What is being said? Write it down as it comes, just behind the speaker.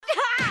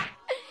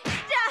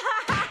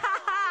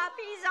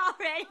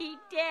He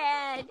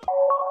did.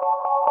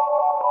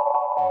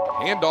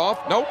 Handoff.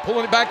 Nope.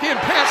 Pulling it back in.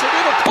 Pass it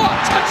middle.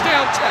 Caught.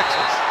 Touchdown,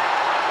 Texas.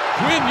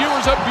 Quinn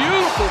Ewers, a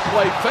beautiful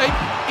play fake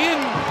in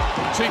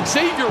to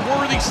Xavier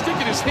Worthy,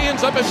 sticking his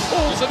hands up and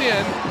pulls it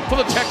in for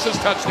the Texas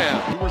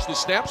touchdown. Ewers the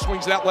snap,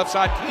 swings it out left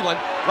side.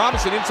 Keelan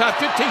Robinson inside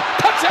 15,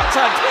 cuts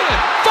outside 10,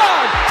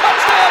 5,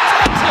 touchdown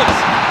Texas!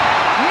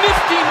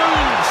 Nifty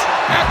moves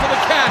after the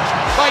catch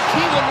by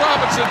Keelan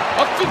Robinson,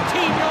 a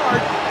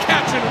 15-yard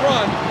catch and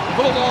run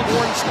for the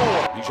Longhorn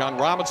score. Bijan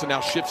Robinson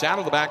now shifts out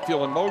of the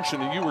backfield in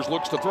motion, and Ewers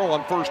looks to throw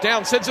on first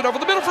down, sends it over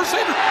the middle for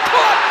Sanders.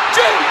 Caught!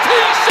 J.T.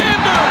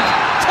 Sanders!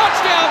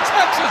 Touchdown,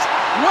 Texas!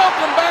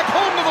 Welcome back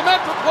home to the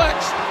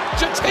Metroplex.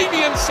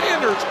 Jatavian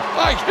Sanders,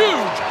 a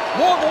huge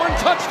Longhorn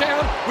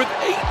touchdown with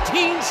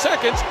 18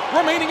 seconds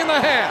remaining in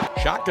the half.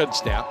 Shotgun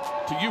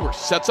snap to Ewers,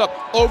 sets up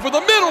over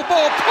the middle,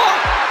 ball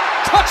caught.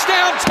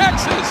 Touchdown,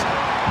 Texas!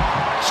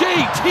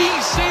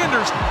 J.T.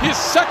 Sanders, his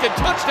second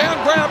touchdown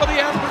grab of the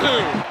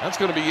afternoon. That's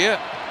going to be it.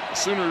 The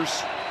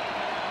Sooners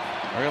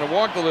are going to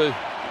walk to the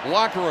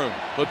locker room.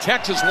 The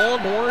Texas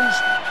Longhorns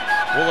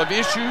will have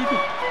issued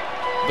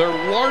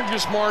their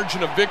largest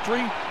margin of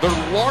victory,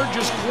 their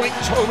largest point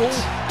total,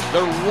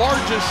 their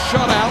largest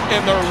shutout,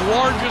 and their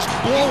largest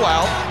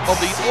blowout of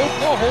the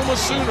Oklahoma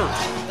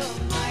Sooners.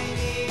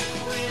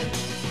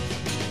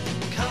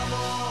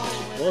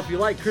 Well, if you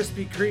like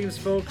Krispy Kremes,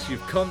 folks,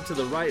 you've come to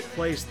the right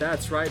place.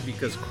 That's right,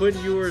 because Quinn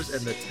Ewers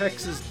and the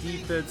Texas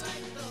defense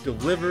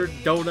delivered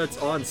donuts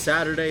on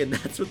Saturday, and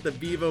that's what the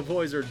Bevo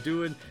boys are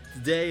doing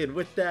today. And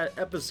with that,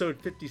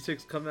 episode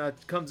 56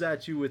 comes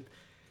at you with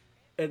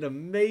an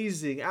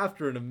amazing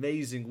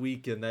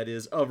weekend, that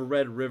is, of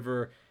Red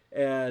River.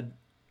 And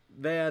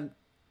man,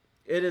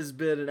 it has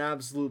been an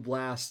absolute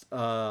blast.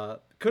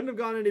 Couldn't have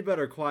gone any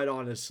better, quite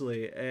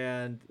honestly.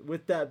 And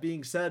with that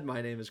being said,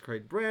 my name is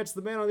Craig Branch,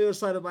 the man on the other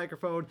side of the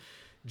microphone,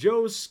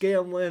 Joe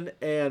Scanlon.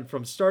 And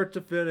from start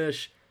to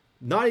finish,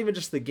 not even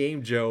just the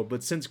game, Joe,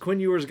 but since Quinn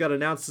Ewers got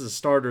announced as a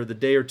starter the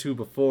day or two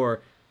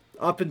before,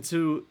 up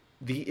into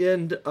the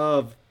end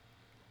of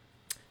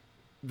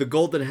the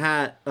Golden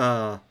Hat,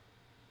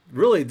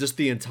 really just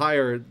the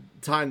entire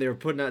time they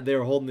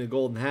were holding the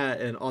Golden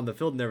Hat and on the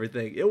field and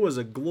everything, it was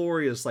a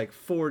glorious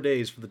 4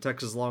 days for the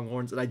Texas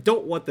Longhorns, and I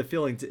don't want the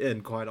feeling to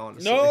end, quite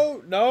honestly.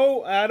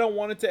 No, I don't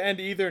want it to end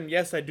either. And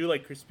yes, I do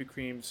like Krispy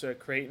Kremes,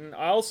 Creighton.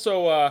 I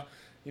also,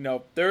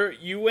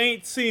 you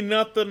ain't seen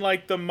nothing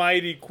like the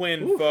mighty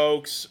Quinn, Ooh.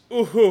 Folks.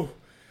 Ooh,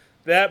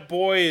 that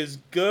boy is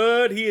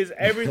good. He is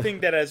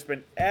everything that has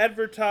been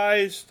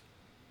advertised.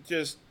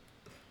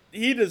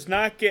 He does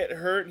not get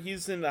hurt.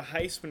 He's in the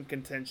Heisman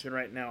contention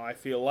right now, I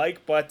feel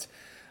like, but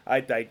I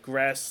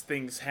digress.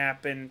 Things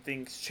happen.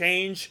 Things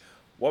change.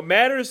 What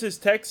matters is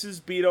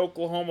Texas beat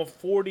Oklahoma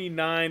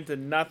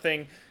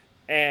 49-0,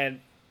 and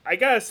I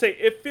gotta say,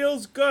 it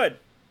feels good.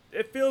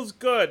 It feels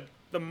good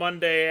the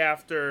Monday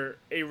after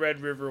a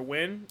Red River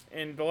win.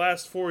 In the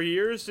last 4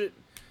 years, it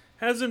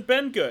hasn't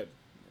been good.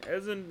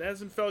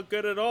 Hasn't felt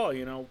good at all.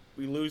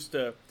 We lose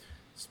to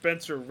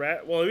Spencer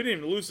Rattler. Well, we didn't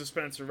even lose to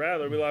Spencer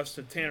Rattler. We lost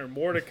to Tanner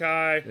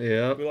Mordecai.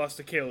 Yeah. We lost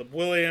to Caleb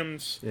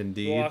Williams.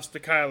 Indeed. We lost to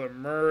Kyler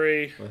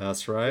Murray.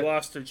 That's right. We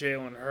lost to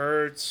Jalen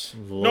Hurts.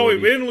 Lordy. No, we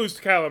didn't lose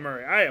to Kyler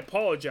Murray. I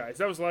apologize.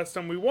 That was the last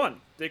time we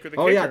won. Dicker the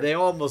kicker. Yeah, they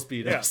almost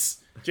beat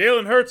us.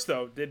 Jalen Hurts,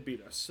 though, did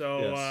beat us. So,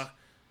 yes.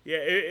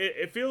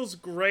 It feels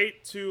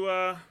great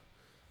to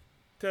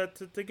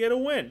get a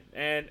win.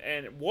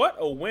 And what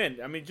a win.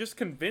 I mean, just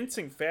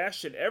convincing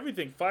fashion,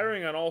 everything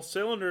firing on all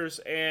cylinders,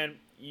 and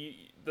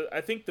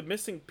I think the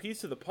missing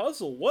piece of the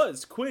puzzle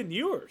was Quinn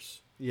Ewers.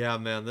 Yeah,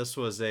 man, this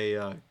was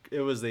a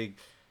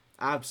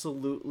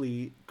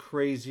absolutely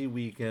crazy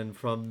weekend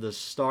from the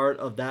start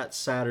of that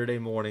Saturday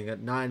morning at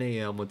 9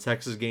 a.m. when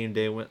Texas Game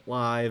Day went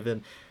live,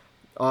 and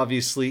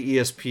obviously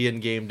ESPN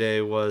Game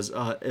Day was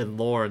in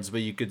Lawrence,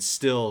 but you could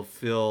still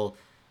feel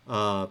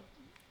that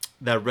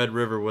Red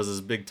River was as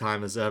big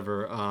time as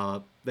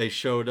ever. They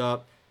showed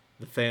up,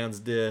 the fans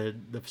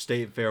did. The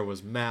State Fair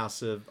was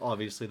massive.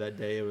 Obviously that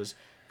day it was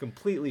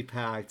completely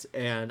packed,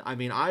 and I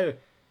mean, I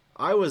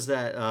was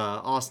at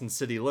Austin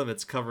City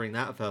Limits covering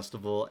that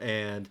festival,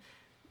 and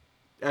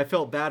I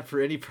felt bad for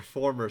any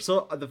performer.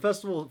 So the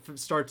festival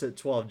starts at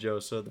 12, Joe.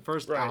 So the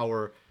first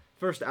hour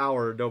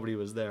nobody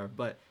was there,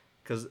 but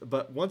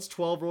once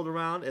 12 rolled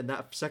around and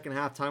that second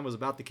half time was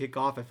about to kick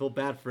off, I feel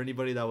bad for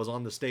anybody that was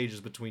on the stages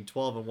between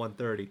 12 and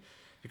 1:30,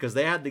 because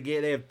they had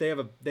they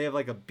have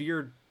like a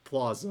beer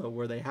plaza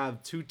where they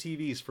have 2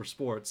 TVs for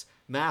sports,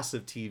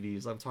 massive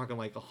TVs. I'm talking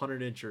like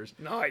 100 inchers.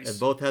 Nice. And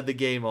both had the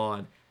game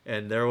on,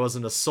 and there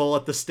wasn't a soul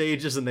at the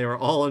stages, and they were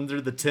all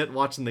under the tent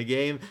watching the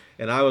game,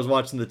 and I was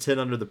watching the tent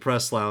under the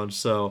press lounge.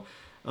 So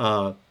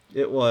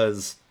it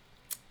was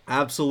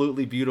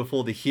absolutely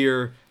beautiful to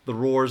hear the the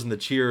roars and the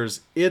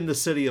cheers in the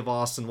city of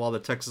Austin while the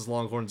Texas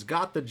Longhorns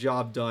got the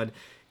job done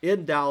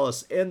in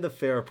Dallas in the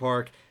Fair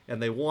Park,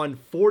 and they won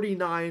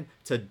 49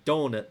 to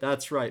donut.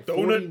 That's right,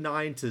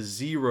 49 to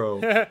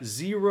 0.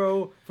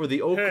 0 for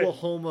the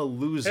Oklahoma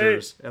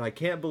losers, and I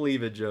can't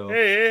believe it, Joe.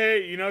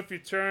 Hey, you know, if you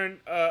turn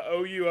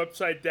OU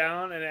upside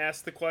down and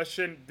ask the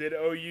question, did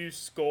OU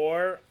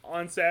score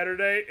on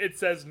Saturday? It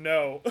says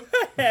no.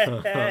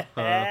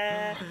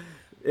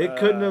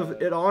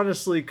 It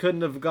honestly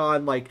couldn't have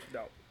gone like,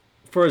 no.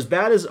 For as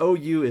bad as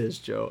OU is,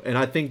 Joe, and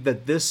I think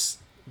that this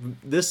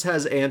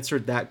has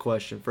answered that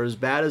question. For as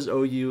bad as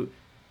OU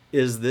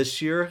is this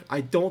year,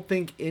 I don't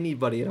think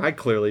anybody, and I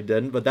clearly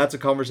didn't, but that's a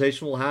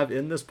conversation we'll have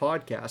in this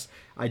podcast.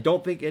 I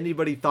don't think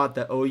anybody thought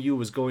that OU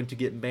was going to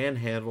get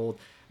manhandled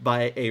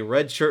by a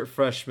redshirt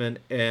freshman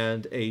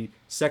and a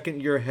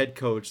second-year head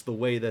coach the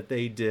way that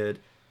they did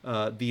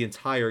the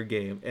entire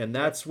game. And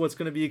that's what's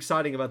going to be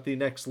exciting about the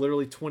next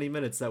literally 20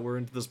 minutes that we're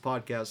into this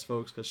podcast,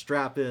 folks, because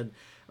strap in.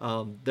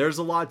 There's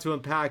a lot to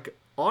unpack.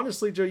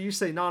 Honestly, Joe, you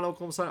say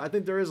non-Oklahoma side. I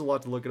think there is a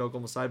lot to look at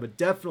Oklahoma side, but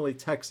definitely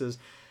Texas.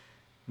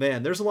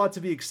 Man, there's a lot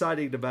to be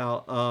excited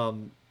about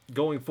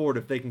going forward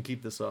if they can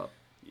keep this up.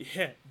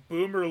 Yeah,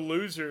 boomer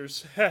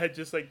losers,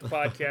 just like the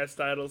podcast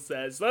title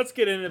says. Let's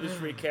get into this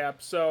recap.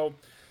 So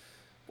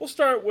we'll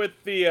start with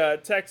the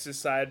Texas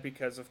side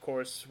because, of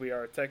course, we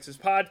are a Texas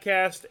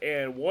podcast,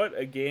 and what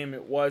a game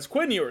it was.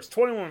 Quinn Ewers,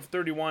 21 of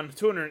 31,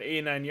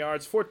 289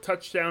 yards, 4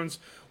 touchdowns,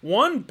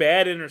 1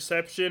 bad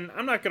interception.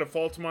 I'm not going to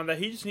fault him on that.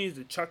 He just needs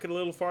to chuck it a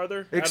little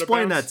farther.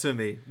 Explain that to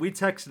me. We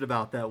texted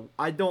about that.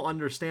 I don't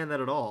understand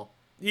that at all.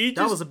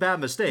 That was a bad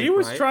mistake. He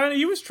was right?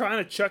 He was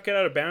trying to chuck it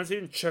out of bounds. He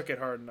didn't chuck it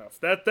hard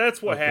enough.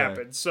 That's what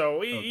happened.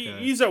 So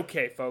he's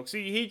okay, folks.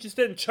 He just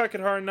didn't chuck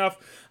it hard enough.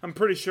 I'm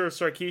pretty sure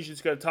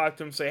Sarkisian's going to talk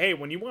to him and say, hey,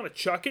 when you want to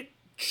chuck it,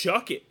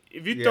 chuck it.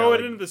 If you throw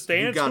it into the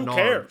stands, who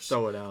cares?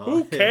 Throw it out.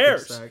 Who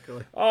cares?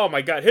 Exactly. Oh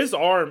my God, his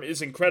arm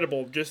is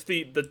incredible. Just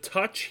the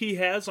touch he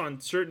has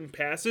on certain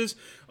passes.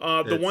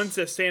 The ones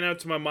that stand out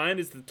to my mind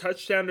is the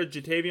touchdown to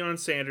Jatavion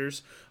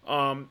Sanders,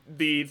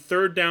 the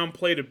third down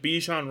play to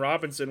Bijan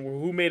Robinson,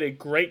 who made a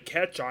great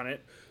catch on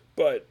it.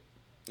 But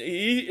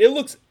it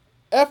looks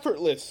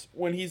effortless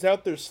when he's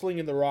out there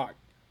slinging the rock.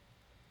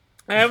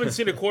 I haven't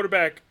seen a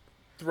quarterback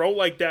throw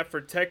like that for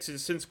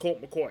Texas since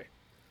Colt McCoy.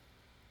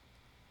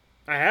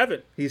 I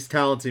haven't. He's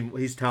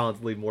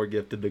talentedly more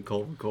gifted than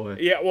Colt McCoy.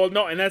 Yeah, well,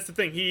 no, and that's the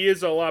thing. He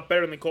is a lot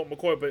better than Colt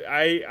McCoy, but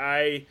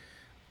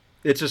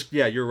It's just,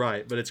 yeah, you're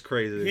right, but it's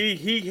crazy.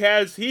 He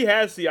has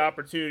the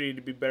opportunity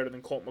to be better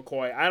than Colt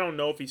McCoy. I don't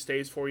know if he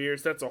stays 4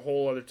 years. That's a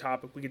whole other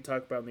topic we could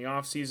talk about in the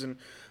offseason,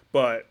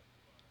 but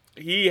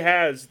he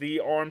has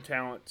the arm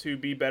talent to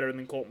be better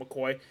than Colt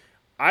McCoy.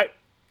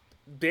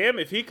 Damn,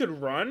 if he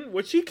could run,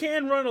 which he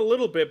can run a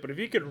little bit, but if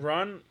he could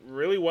run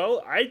really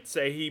well, I'd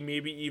say he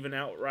maybe even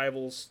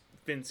out-rivals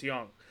Vince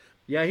Young.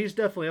 Yeah, he's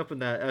definitely up in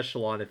that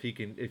echelon if he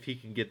can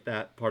get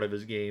that part of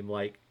his game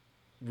like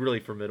really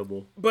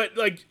formidable. But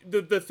like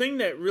the thing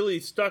that really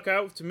stuck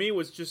out to me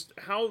was just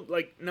how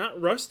like not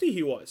rusty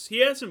he was. He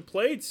hasn't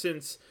played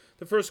since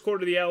the first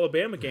quarter of the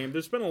Alabama game.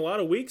 There's been a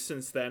lot of weeks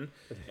since then,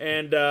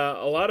 and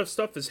a lot of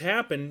stuff has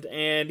happened.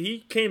 And he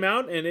came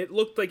out and it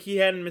looked like he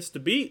hadn't missed a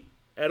beat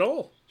at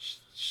all.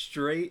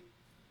 Straight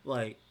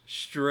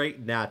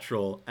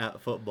natural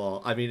at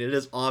football. I mean, it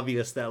is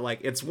obvious that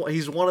like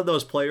he's one of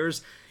those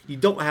players you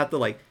don't have to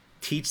like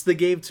teach the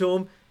game to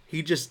him.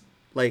 He just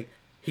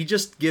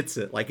gets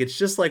it. Like it's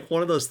just like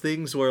one of those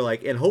things where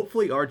like, and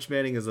hopefully Arch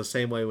Manning is the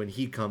same way when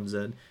he comes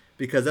in,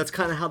 because that's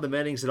kind of how the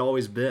Mannings had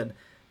always been.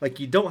 Like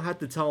you don't have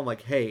to tell him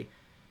like, hey,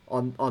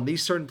 on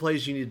these certain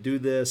plays you need to do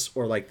this,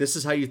 or like this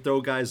is how you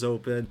throw guys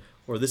open,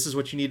 or this is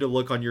what you need to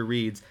look on your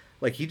reads.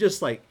 Like he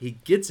just like he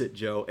gets it,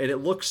 Joe, and it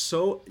looks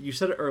so. You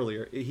said it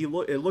earlier.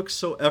 It looks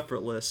so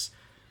effortless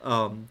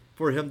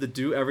for him to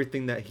do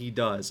everything that he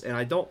does, and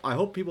I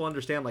hope people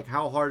understand like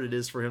how hard it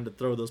is for him to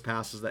throw those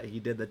passes that he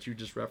did that you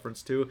just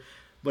referenced to,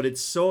 but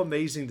it's so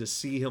amazing to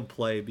see him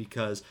play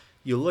because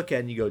you look at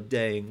it and you go,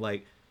 dang,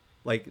 like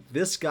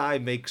this guy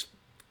makes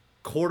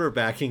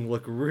quarterbacking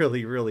look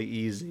really, really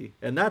easy,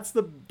 and that's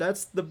the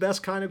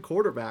best kind of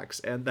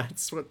quarterbacks, and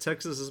that's what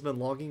Texas has been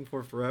longing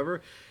for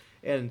forever,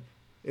 and.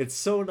 It's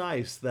so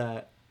nice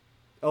that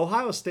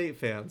Ohio State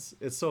fans,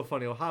 it's so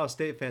funny, Ohio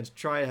State fans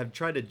have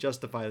tried to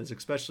justify this,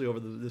 especially over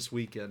this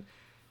weekend,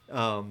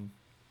 that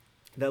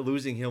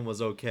losing him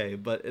was okay.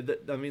 But,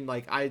 I mean,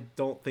 like, I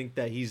don't think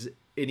that he's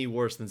any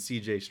worse than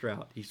C.J.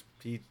 Stroud. He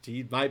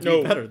might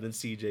be better than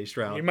C.J.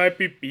 Stroud. He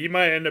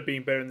might end up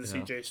being better than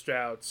C.J.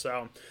 Stroud.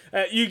 So,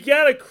 you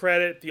got to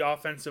credit the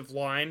offensive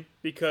line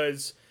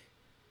because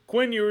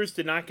Quinn Ewers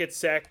did not get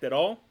sacked at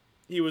all.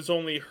 He was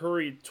only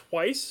hurried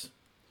twice.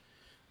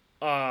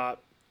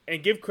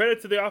 And give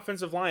credit to the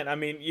offensive line. I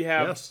mean, you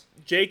have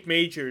Jake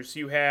Majors,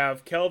 you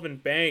have Kelvin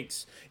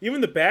Banks, even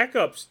the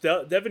backups.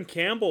 Devin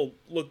Campbell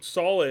looked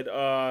solid.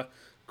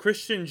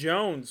 Christian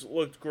Jones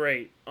looked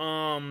great.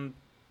 You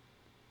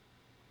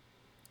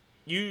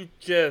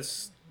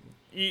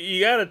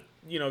gotta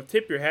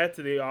tip your hat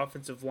to the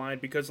offensive line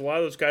because a lot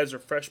of those guys are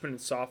freshmen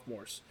and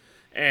sophomores,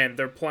 and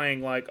they're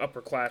playing like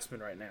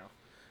upperclassmen right now.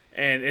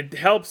 And it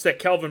helps that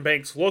Kelvin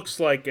Banks looks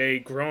like a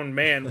grown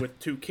man with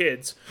 2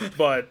 kids,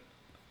 but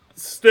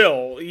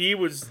still, he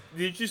was.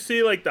 Did you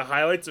see like the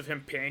highlights of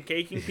him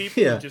pancaking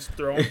people and just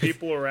throwing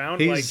people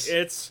around?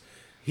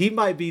 He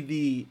might be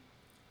the.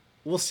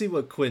 We'll see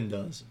what Quinn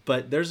does,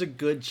 but there's a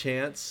good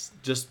chance,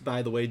 just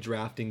by the way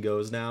drafting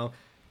goes now,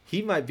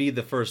 he might be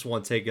the first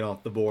one taken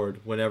off the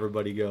board when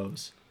everybody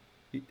goes.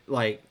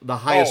 Like the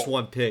highest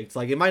one picked.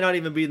 Like it might not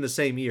even be in the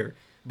same year,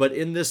 but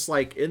in this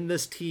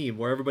team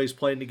where everybody's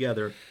playing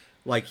together,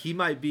 like he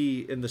might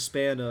be in the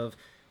span of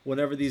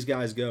whenever these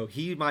guys go,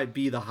 he might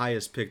be the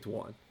highest picked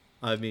one.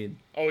 I mean,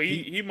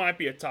 he might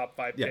be a top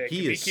 5 pick if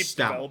he keeps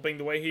stout. Developing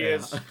the way he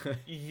is.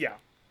 Yeah,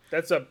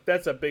 that's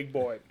a big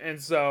boy,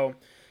 and so.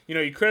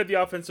 You credit the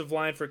offensive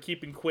line for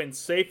keeping Quinn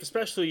safe,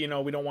 especially,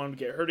 we don't want him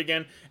to get hurt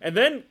again. And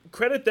then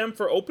credit them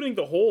for opening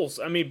the holes.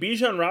 I mean,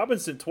 Bijan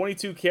Robinson,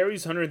 22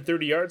 carries,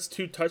 130 yards,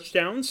 2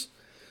 touchdowns.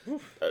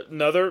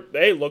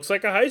 Looks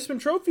like a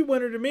Heisman Trophy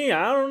winner to me.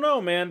 I don't know,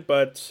 man.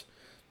 But,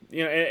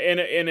 in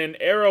an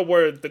era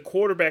where the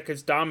quarterback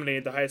has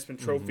dominated the Heisman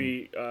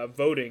Trophy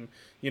voting,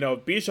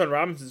 Bijan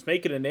Robinson's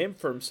making a name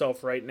for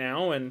himself right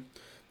now. And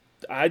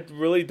I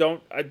really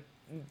don't...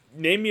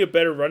 Name me a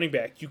better running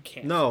back. You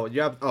can't. No,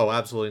 yeah. Oh,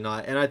 absolutely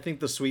not. And I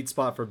think the sweet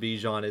spot for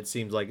Bijan, it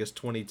seems like, is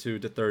 22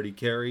 to 30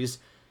 carries.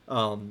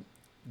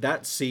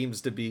 That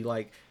seems to be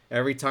like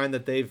every time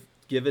that they've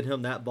given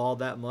him that ball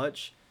that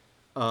much.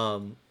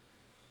 Good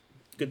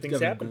things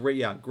happen.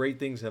 Great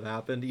things have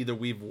happened. Either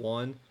we've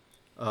won.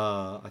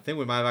 I think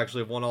we might have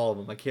actually won all of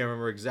them. I can't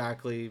remember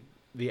exactly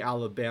the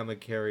Alabama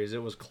carries.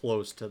 It was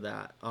close to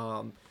that.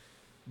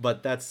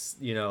 But that's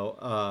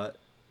a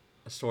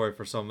story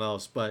for something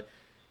else. But.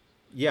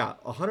 Yeah,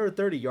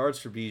 130 yards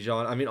for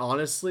Bijan. I mean,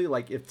 honestly,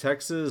 like if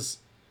Texas,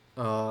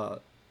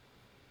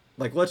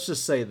 let's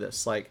just say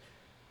this, like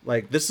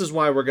this is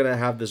why we're gonna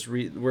have this.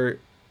 We're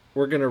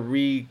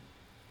gonna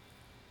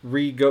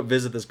go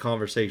visit this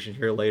conversation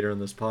here later in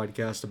this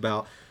podcast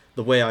about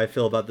the way I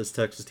feel about this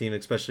Texas team,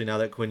 especially now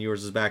that Quinn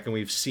Ewers is back and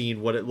we've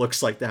seen what it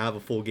looks like to have a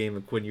full game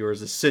of Quinn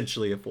Ewers,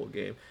 essentially a full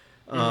game.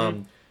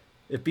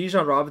 If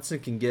Bijan Robinson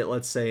can get,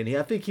 let's say, and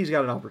I think he's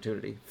got an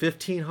opportunity,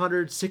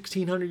 1,500,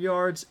 1,600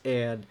 yards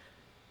and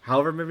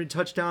however many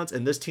touchdowns,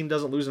 and this team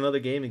doesn't lose another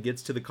game and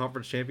gets to the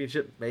conference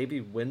championship, maybe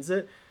wins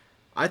it,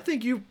 I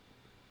think I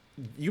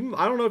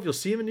don't know if you'll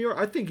see him in New York.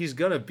 I think he's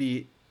going to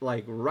be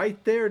like right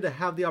there to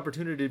have the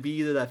opportunity to be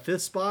either that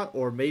 5th spot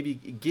or maybe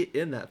get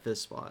in that 5th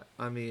spot.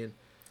 I mean,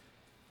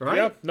 right?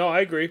 Yeah, no,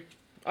 I agree.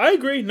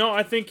 No,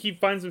 I think he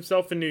finds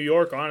himself in New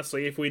York,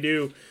 honestly. If we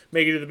do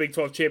make it to the Big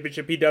 12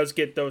 championship, he does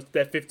get that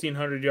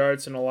 1,500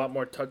 yards and a lot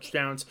more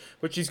touchdowns,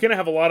 which he's going to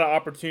have a lot of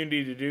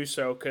opportunity to do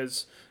so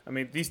because, I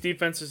mean, these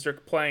defenses are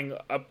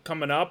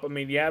coming up. I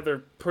mean, yeah, they're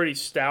pretty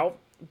stout,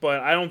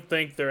 but I don't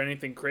think they're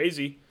anything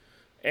crazy.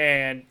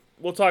 And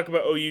we'll talk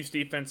about OU's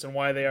defense and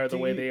why they are the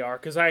way they are,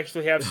 because I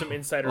actually have some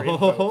insider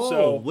info.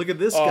 So look at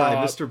this guy,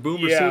 Mr.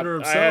 Boomer Sooner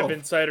himself. I have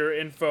insider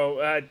info.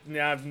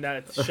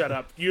 Shut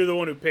up. You're the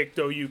one who picked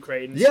OU,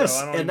 Creighton. Yes,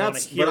 so I don't and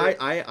that's. But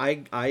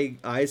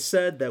I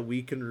said that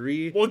we can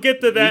We'll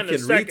get to that in a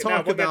second.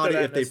 Talk about it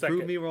if they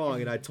prove me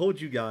wrong. And I told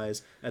you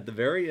guys at the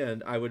very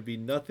end, I would be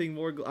nothing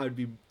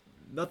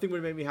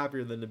would make me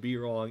happier than to be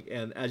wrong.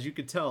 And as you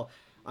can tell,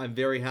 I'm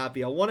very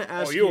happy. I want to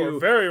ask you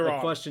a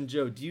question,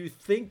 Joe. Do you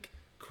think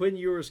Quinn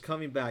Ewers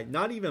coming back,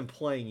 not even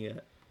playing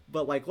yet,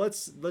 but like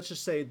let's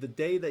just say the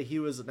day that he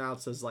was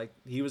announced as like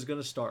he was going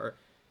to start,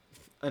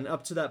 and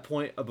up to that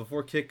point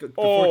before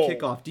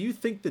kickoff, do you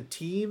think the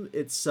team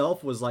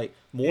itself was like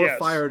more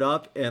fired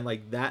up and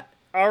like that?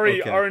 I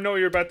already know what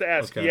you're about to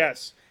ask. Okay.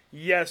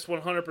 Yes,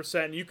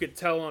 100%. You could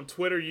tell on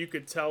Twitter. You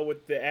could tell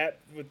with the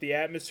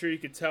atmosphere. You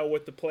could tell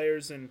with the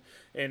players and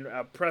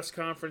press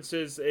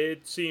conferences.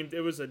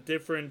 It was a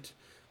different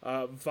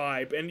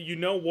vibe. And you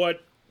know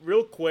what?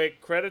 Real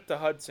quick, credit to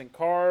Hudson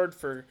Card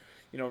for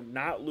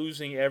not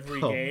losing every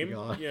game.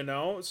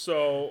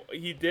 So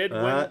he did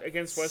win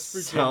against West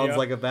Virginia. Sounds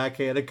like a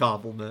backhanded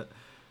compliment.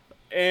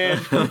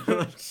 And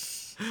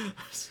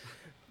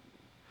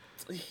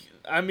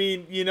I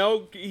mean, he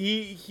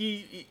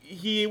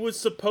was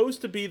supposed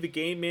to be the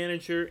game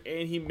manager,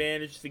 and he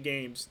managed the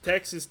games.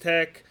 Texas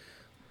Tech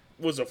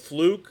was a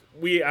fluke.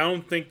 I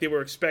don't think they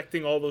were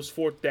expecting all those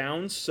 4th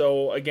downs.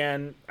 So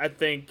again, I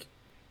think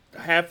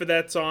half of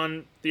that's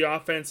on the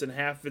offense and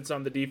half of it's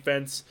on the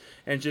defense,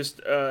 and just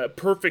a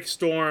perfect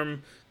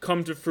storm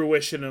come to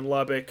fruition in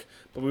Lubbock.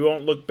 But we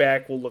won't look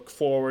back; we'll look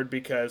forward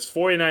because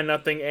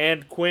 49-0,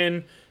 and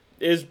Quinn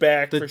is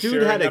back. The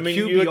dude had a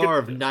QBR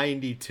of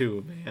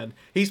 92. Man,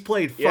 he's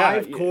played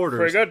 5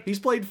 quarters. He's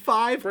played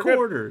 5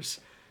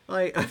 quarters.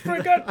 Like, he's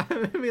pretty good.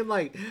 I mean,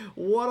 like,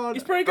 what on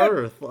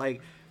earth?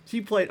 Like,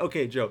 he played.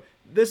 Okay, Joe.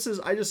 This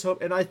is. I just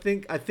hope, and I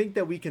think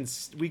that we can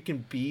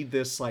be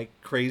this like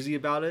crazy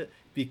about it,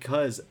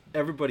 because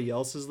everybody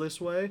else is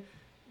this way.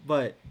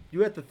 But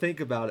you have to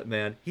think about it,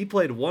 man. He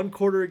played 1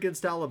 quarter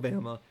against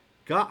Alabama,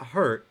 got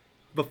hurt.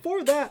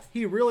 Before that,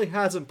 he really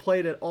hasn't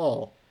played at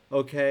all,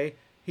 okay?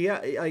 He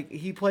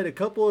played a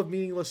couple of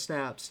meaningless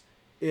snaps,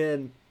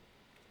 in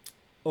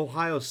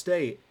Ohio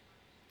State.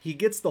 He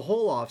gets the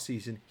whole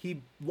offseason.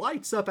 He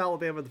lights up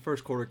Alabama in the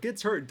first quarter,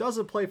 gets hurt,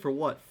 doesn't play for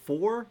what,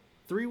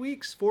 3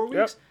 weeks? 4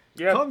 weeks?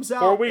 Yep. Comes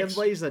out and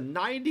lays a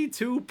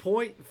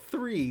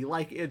 92.3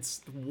 like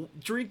it's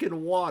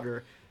drinking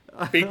water.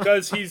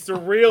 Because he's the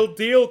real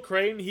deal,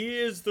 Creighton. He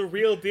is the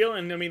real deal.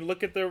 And, I mean,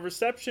 look at the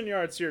reception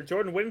yards here.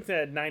 Jordan Whittington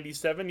had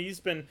 97.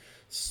 He's been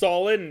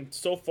solid and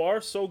so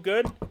far so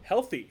good,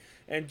 healthy.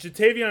 And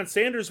Jatavion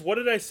Sanders, what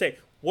did I say?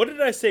 What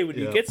did I say? When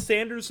you get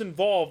Sanders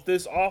involved,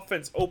 this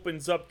offense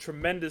opens up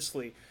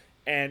tremendously.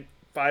 And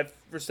 5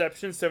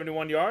 receptions,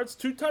 71 yards,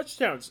 2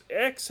 touchdowns.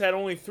 X had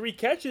only 3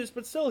 catches,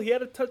 but still, he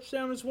had a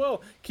touchdown as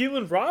well.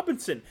 Keelan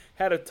Robinson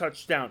had a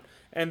touchdown.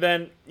 And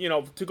then,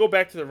 to go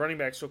back to the running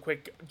backs real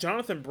quick,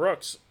 Jonathan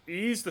Brooks,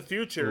 he's the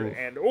future. Ooh.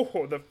 And,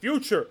 the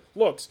future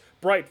looks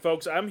bright,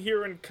 folks. I'm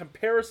hearing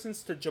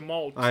comparisons to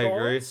Jamal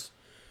Charles,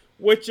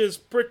 which is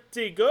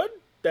pretty good.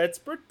 That's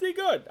pretty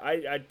good.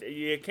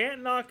 You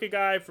can't knock a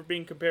guy for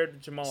being compared to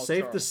Jamal Charles.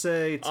 Safe to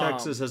say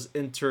Texas has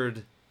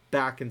entered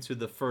back into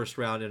the first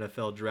round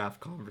NFL draft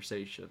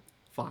conversation,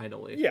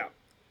 finally. Yeah.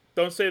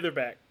 Don't say they're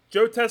back.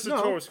 Joe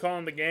Tessitore was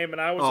calling the game,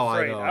 and I was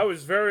afraid. I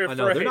was very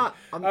afraid.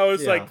 I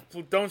was like,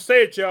 don't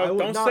say it, Joe.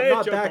 Don't say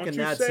it, Joe. Not back in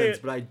that sense,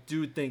 but I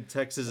do think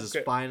Texas is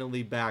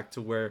finally back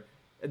to where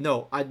 –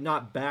 no, I'm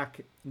not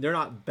back. They're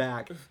not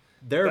back.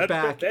 They're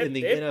back in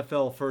the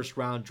NFL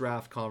first-round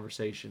draft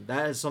conversation.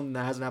 That is something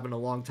that hasn't happened in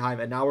a long time,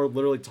 and now we're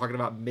literally talking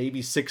about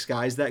maybe 6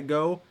 guys that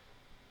go.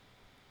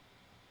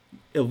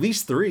 At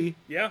least 3.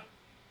 Yeah,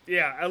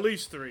 at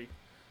least 3.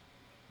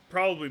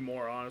 Probably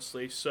more,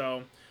 honestly.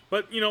 So,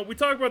 but, we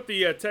talk about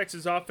the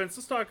Texas offense.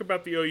 Let's talk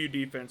about the OU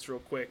defense real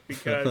quick,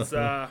 because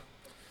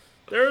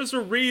there is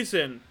a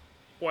reason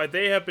why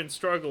they have been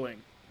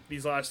struggling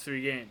these last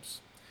 3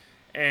 games.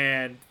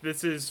 And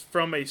this is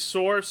from a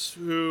source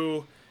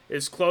who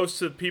is close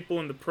to the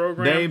people in the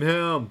program. Name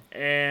him.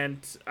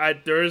 And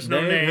there is no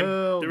name.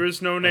 There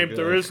is no name.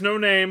 There is no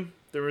name.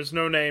 There is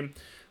no name.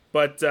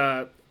 But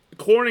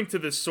according to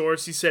this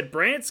source, he said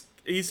Brent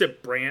is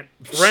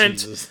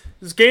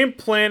game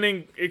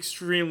planning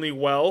extremely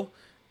well.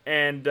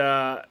 And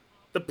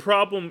the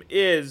problem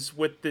is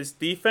with this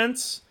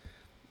defense,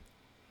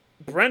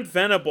 Brent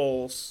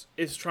Venables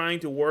is trying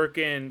to work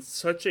in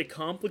such a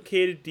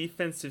complicated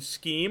defensive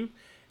scheme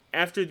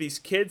after these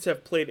kids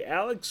have played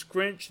Alex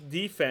Grinch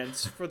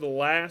defense for the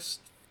last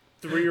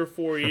 3 or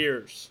 4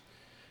 years.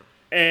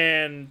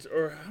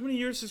 Or how many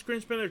years has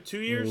Grinch been there? 2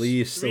 years? At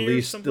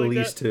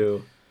least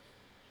 2.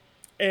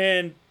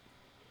 And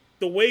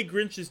the way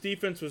Grinch's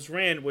defense was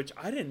ran, which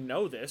I didn't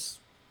know this.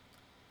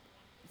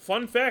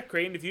 Fun fact,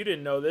 Creighton, if you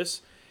didn't know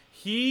this,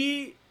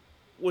 it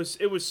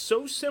was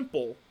so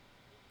simple.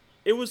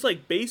 It was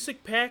like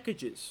basic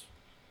packages.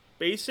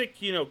 Basic,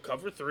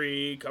 cover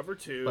 3, cover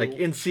 2. Like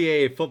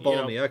NCAA football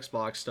on the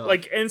Xbox stuff.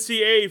 Like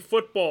NCAA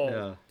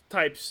football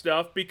type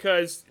stuff,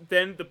 because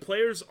then the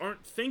players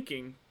aren't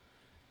thinking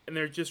and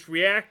they're just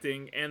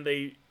reacting and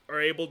they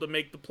are able to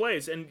make the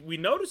plays. And we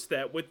noticed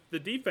that with the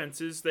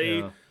defenses.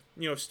 They,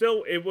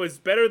 still, it was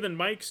better than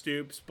Mike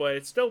Stoops, but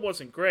it still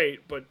wasn't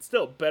great, but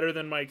still better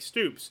than Mike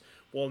Stoops.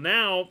 Well,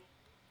 now,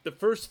 the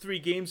first 3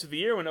 games of the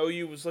year when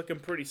OU was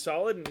looking pretty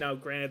solid, and now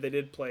granted they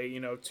did play, 2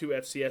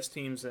 FCS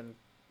teams and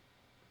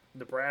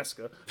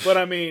Nebraska. But,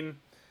 I mean,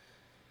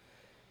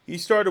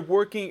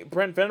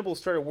 Brent Venables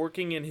started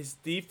working in his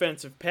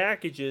defensive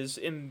packages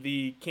in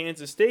the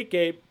Kansas State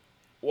game.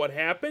 What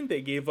happened?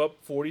 They gave up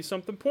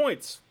 40-something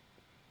points.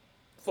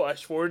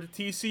 Flash forward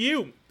to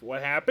TCU.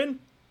 What happened?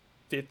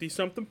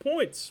 50-something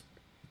points.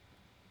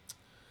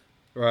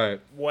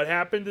 Right. What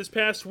happened this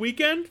past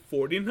weekend?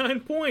 49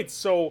 points.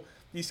 So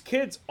these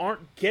kids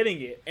aren't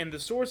getting it. And the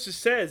sources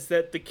says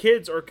that the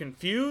kids are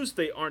confused.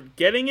 They aren't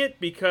getting it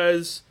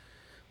because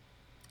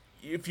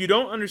if you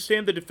don't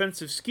understand the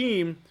defensive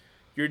scheme,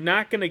 you're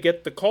not going to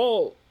get the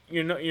call.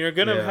 You're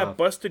going to have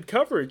busted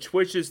coverage,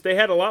 which is they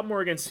had a lot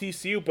more against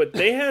TCU, but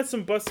they had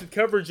some busted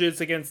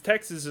coverages against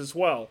Texas as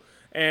well.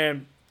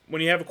 And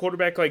when you have a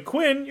quarterback like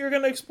Quinn, you're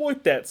going to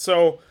exploit that.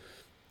 So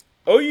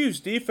OU's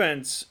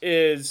defense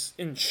is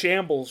in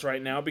shambles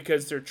right now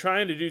because they're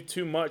trying to do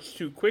too much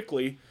too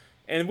quickly,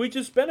 and we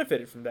just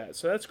benefited from that.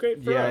 So that's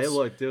great for us. Yeah, it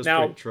was pretty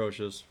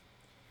atrocious.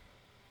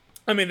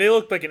 I mean, they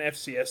looked like an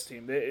FCS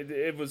team.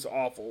 It was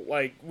awful.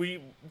 Like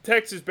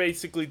Texas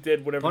basically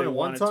did whatever they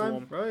wanted to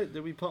them. Right?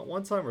 Did we punt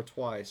one time or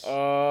twice?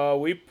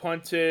 We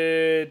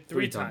punted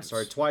 3 times.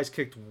 Sorry, twice.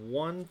 Kicked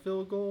 1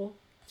 field goal,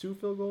 2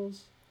 field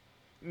goals.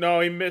 No,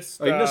 he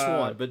missed. Oh, he missed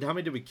 1. But how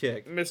many did we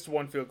kick? Missed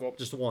 1 field goal.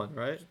 Just 1,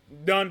 right?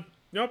 Done.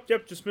 Nope.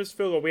 Yep. Just missed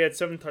field goal. We had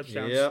 7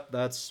 touchdowns.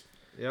 That's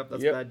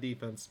bad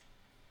defense.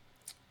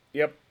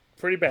 Yep.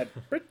 Pretty bad.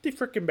 Pretty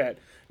freaking bad.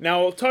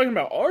 Now, talking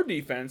about our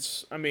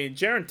defense, I mean,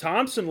 Jaron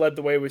Thompson led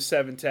the way with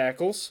 7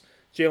 tackles.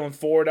 Jalen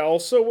Ford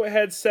also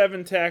had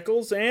 7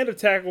 tackles and a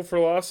tackle for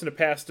loss and a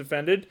pass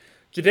defended.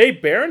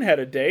 Jahdae Barron had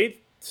a day,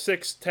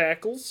 6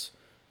 tackles,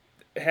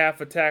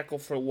 half a tackle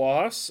for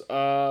loss.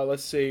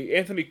 Let's see.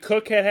 Anthony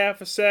Cook had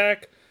half a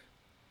sack.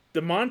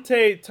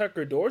 DeMonte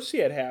Tucker Dorsey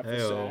had half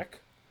a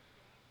sack.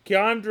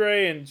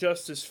 Keandre and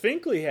Justice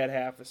Finkley had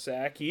half a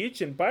sack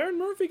each, and Byron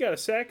Murphy got a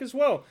sack as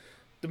well.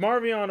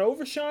 DeMarvion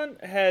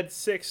Overshawn had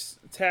 6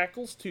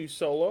 tackles, 2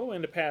 solo,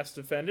 and a pass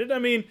defended. I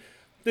mean,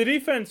 the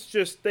defense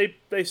just,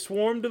 they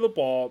swarmed to the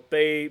ball.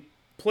 They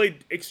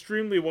played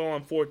extremely well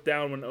on 4th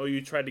down when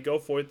OU tried to go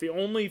for it. The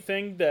only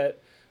thing that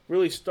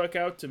really stuck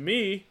out to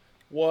me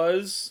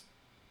was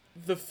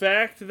the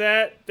fact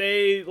that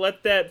they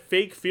let that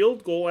fake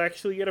field goal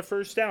actually get a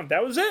first down.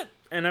 That was it.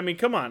 And, I mean,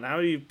 come on. How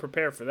do you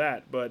prepare for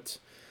that? But,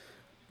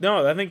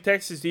 no, I think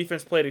Texas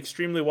defense played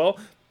extremely well.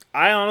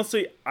 I'm going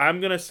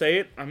to say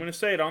it. I'm going to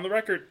say it on the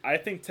record. I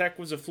think Tech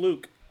was a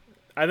fluke.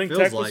 I think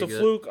Tech was a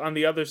fluke on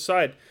the other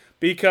side.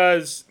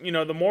 Because,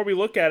 the more we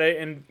look at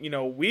it, and,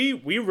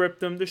 we ripped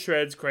them to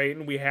shreds,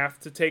 Creighton. We have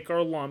to take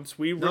our lumps.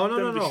 We ripped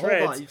them to shreds. Hold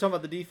on. You talking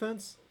about the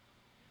defense?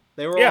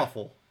 They were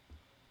awful.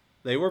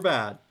 They were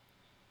bad.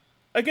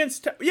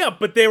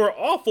 But they were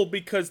awful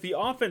because the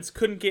offense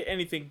couldn't get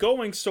anything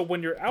going. So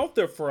when you're out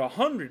there for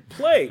 100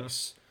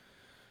 plays,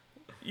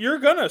 you're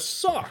gonna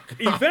suck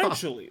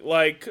eventually.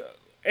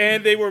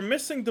 And they were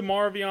missing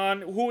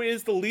DeMarvion, who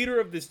is the leader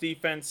of this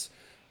defense,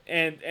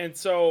 and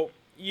so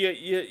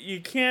you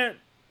can't.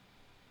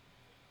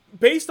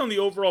 Based on the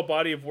overall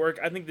body of work,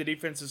 I think the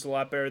defense is a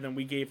lot better than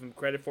we gave them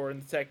credit for in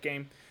the Tech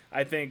game.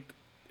 I think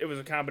it was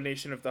a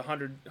combination of the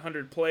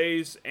 100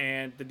 plays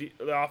and the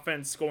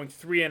offense going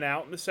 3 and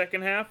out in the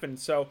second half. And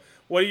so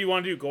what do you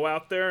want to do? Go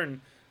out there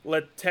and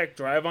let Tech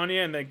drive on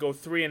you and then go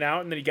 3 and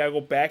out and then you got to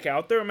go back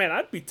out there? Man,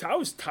 I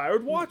was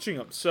tired watching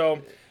them. So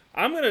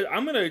I'm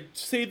gonna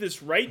say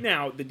this right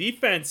now. The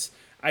defense,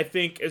 I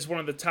think, is one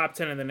of the top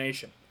 10 in the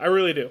nation. I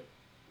really do.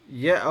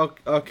 Yeah,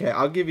 okay,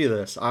 I'll give you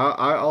this.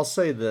 I'll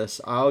say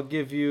this. I'll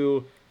give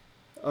you,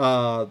 as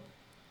I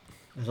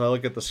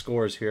look at the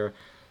scores here,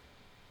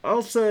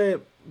 I'll say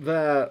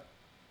that,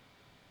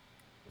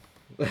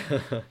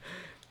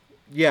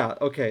 yeah,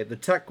 okay, the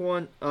Tech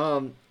one,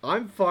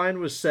 I'm fine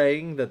with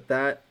saying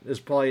that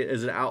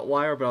is an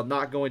outlier, but I'm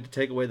not going to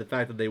take away the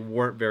fact that they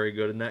weren't very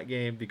good in that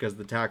game because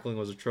the tackling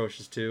was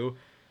atrocious too.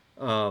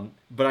 They were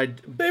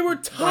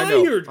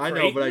tired. I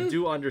know, but I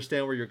do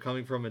understand where you're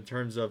coming from in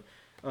terms of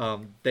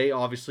they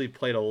obviously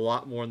played a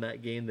lot more in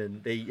that game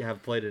than they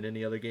have played in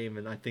any other game,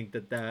 and I think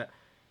that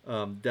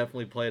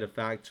definitely played a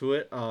fact to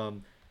it.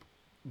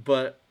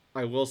 But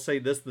I will say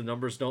this, the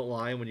numbers don't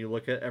lie. When you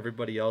look at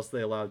everybody else,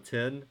 they allowed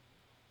 10,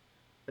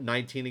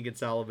 19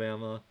 against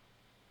Alabama,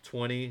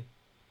 20,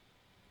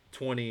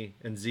 20,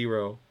 and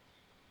 0.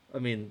 I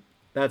mean,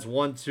 that's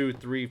 1, 2,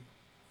 3,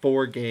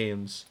 4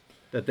 games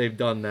that they've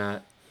done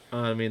that.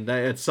 I mean,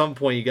 at some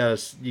point you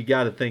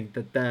gotta think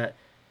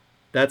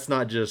that's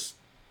not just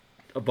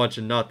a bunch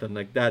of nothing.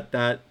 Like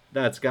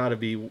that's got to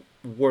be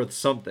worth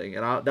something.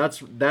 And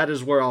that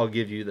is where I'll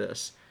give you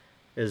this,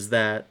 is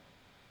that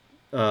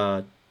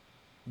the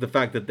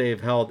fact that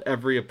they've held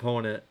every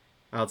opponent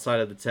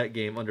outside of the Tech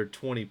game under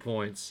 20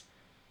 points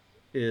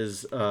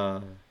is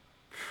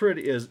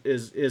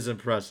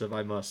impressive,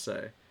 I must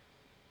say.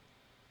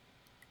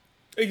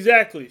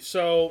 Exactly.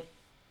 So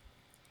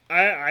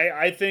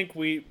I think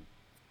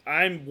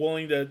I'm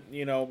willing to,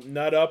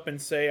 nut up and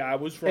say I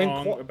was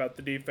wrong about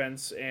the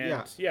defense.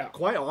 And yeah.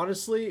 Quite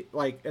honestly,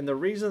 and the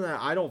reason that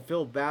I don't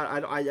feel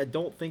bad, I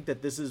don't think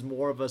that this is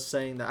more of us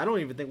saying that. I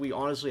don't even think we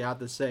honestly have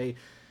to say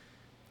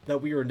that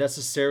we were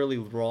necessarily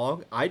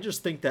wrong. I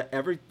just think that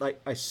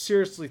I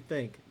seriously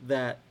think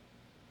that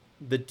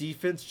the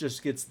defense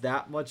just gets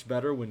that much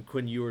better when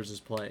Quinn Ewers is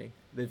playing.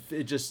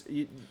 Because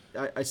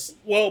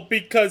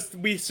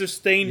we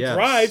sustain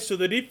drives, so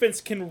the defense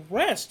can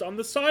rest on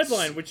the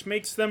sideline, which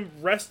makes them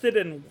rested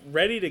and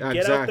ready to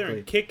get out there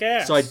and kick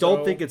ass. So I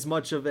don't think it's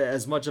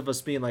as much of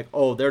us being like,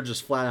 oh, they're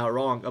just flat out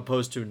wrong,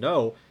 opposed to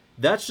no.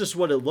 That's just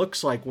what it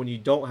looks like when you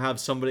don't have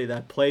somebody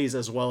that plays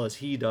as well as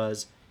he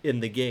does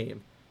in the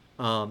game,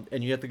 and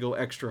you have to go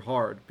extra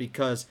hard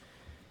because,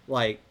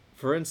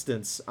 for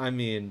instance, I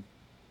mean,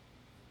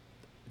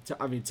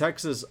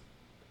 Texas,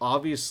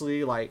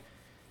 obviously,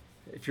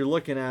 if you're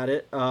looking at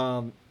it,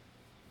 for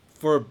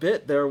a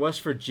bit there,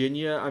 West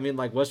Virginia,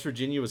 West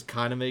Virginia was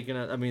kind of making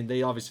it. I mean,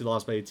 they obviously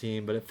lost by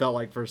 18, but it felt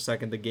like for a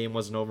second the game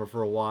wasn't over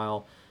for a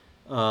while.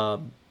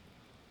 And,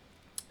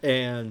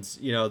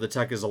 the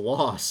Tech is a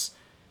loss.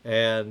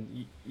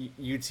 And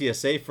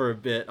UTSA for a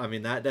bit,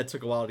 that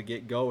took a while to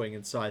get going.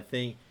 And so I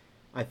think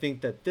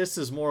that this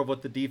is more of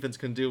what the defense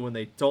can do when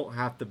they don't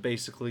have to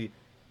basically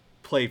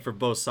play for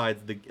both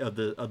sides of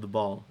the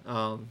ball.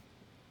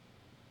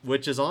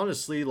 Which is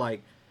honestly, you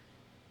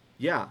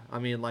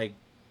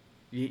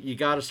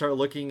got to start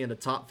looking at a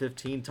top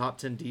 15, top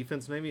 10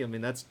 defense maybe.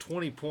 That's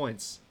 20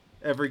 points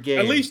every game.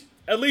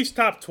 At least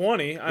top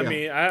 20. How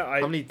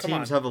many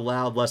teams have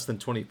allowed less than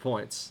 20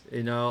 points?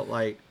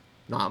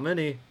 Not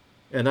many.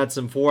 And that's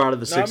in 4 out of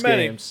the 6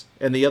 games.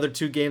 And the other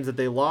 2 games that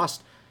they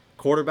lost,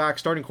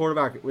 starting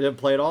quarterback, we didn't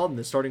play at all, and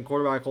the starting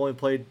quarterback only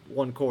played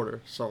 1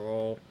 quarter.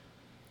 So,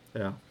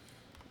 yeah.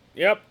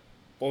 Yep.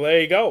 Well, there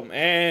you go.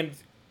 And,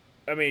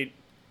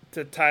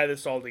 to tie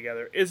this all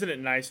together, isn't it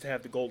nice to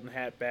have the golden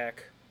hat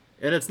back?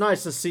 And it's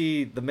nice to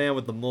see the man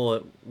with the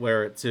mullet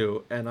wear it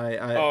too. And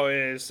it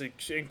is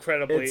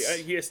incredibly.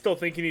 I still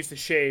think he needs to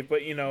shave,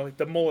 but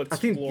the mullet's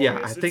glorious. Yeah,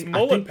 I think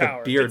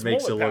the beard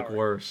makes it look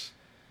worse.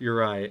 You're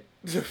right.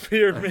 The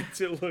beard makes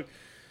it look.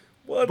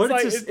 Well, but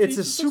it's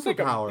a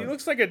superpower. He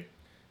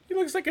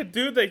looks like a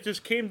dude that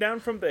just came down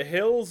from the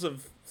hills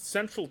of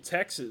Central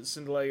Texas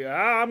and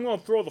I'm gonna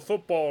throw the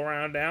football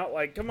around out.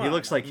 Like, come on. He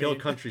looks like Hill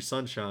Country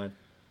Sunshine.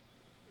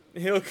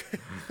 Oh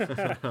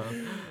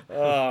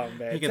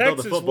man, he can throw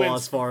the football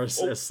as far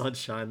as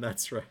Sunshine.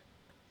 That's right.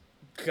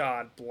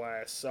 God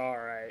bless. All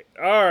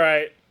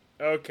right.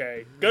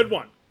 Okay, good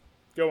one.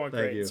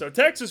 Great. So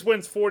Texas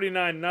wins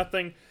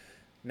 49-0.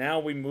 Now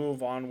we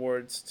move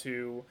onwards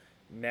to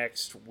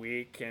next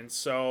week, and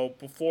so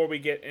before we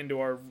get into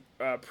our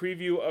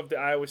preview of the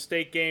Iowa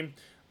State game,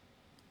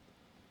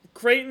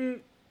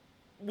 Creighton,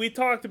 we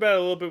talked about it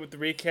a little bit with the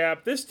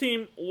recap. This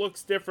team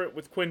looks different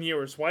with Quinn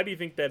Ewers. Why do you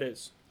think that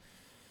is?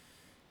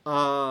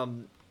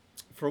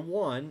 For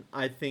one,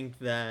 I think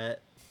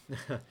that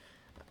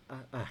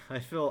I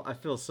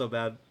feel so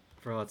bad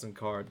for Hudson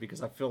Card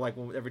because I feel like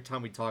every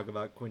time we talk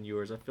about Quinn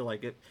Ewers, I feel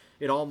like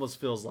it almost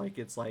feels like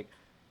it's like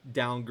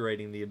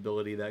downgrading the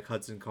ability that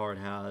Hudson Card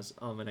has.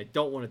 And I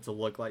don't want it to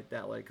look like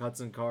that. Like,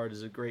 Hudson Card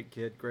is a great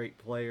kid, great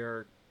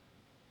player,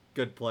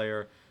 good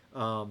player.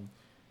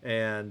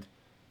 And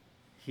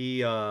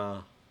he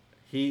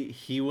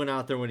went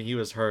out there when he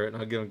was hurt, and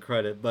I'll give him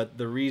credit. But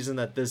the reason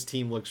that this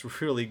team looks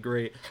really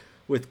great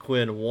with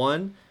Quinn,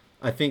 one,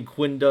 I think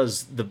Quinn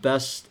does the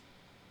best,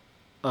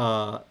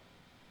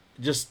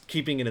 just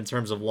keeping it in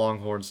terms of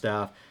Longhorn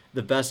staff,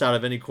 the best out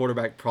of any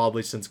quarterback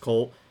probably since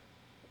Colt,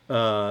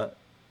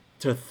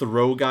 to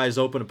throw guys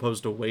open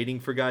opposed to waiting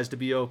for guys to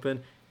be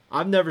open.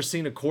 I've never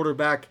seen a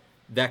quarterback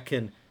that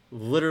can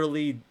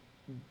literally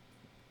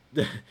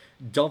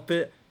dump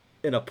it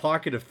in a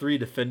pocket of 3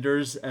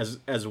 defenders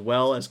as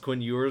well as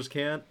Quinn Ewers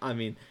can. I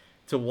mean,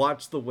 to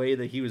watch the way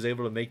that he was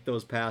able to make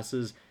those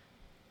passes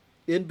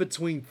in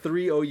between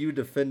 3 OU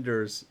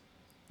defenders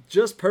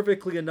just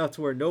perfectly enough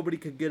to where nobody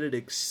could get it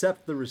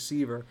except the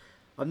receiver.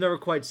 I've never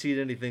quite seen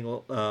anything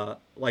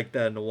like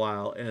that in a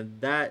while,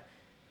 and that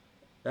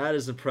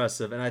is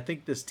impressive. And I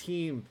think this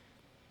team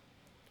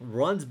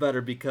runs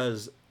better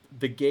because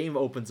the game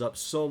opens up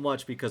so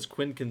much because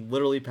Quinn can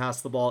literally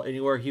pass the ball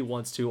anywhere he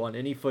wants to, on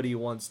any foot he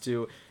wants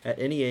to, at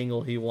any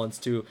angle he wants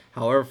to,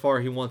 however far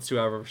he wants to,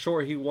 however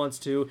short he wants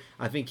to.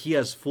 I think he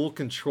has full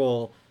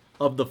control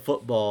of the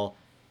football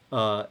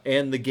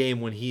and the game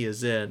when he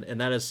is in,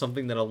 and that is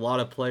something that a lot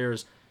of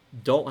players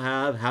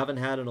haven't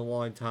had in a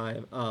long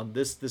time.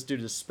 This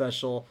dude is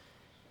special,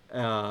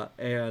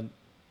 and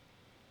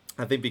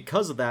I think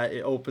because of that,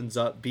 it opens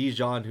up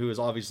Bijan, who is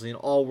obviously an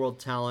all-world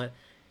talent,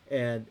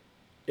 and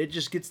it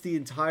just gets the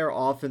entire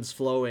offense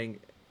flowing.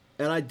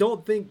 And I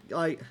don't think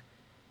I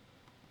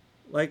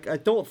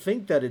don't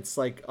think that it's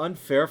like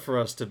unfair for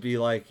us to be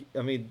like,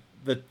 I mean,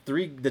 the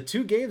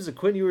 2 games that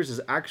Quinn Ewers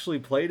has actually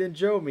played in,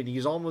 Joe, I mean, he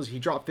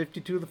dropped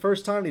 52 the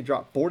first time, and he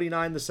dropped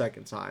 49 the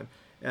second time.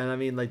 And I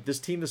mean, like, this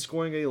team is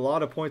scoring a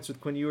lot of points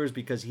with Quinn Ewers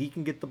because he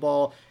can get the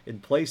ball in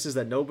places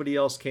that nobody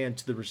else can,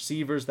 to the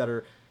receivers that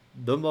are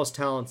the most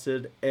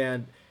talented,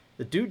 and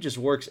the dude just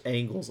works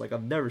angles like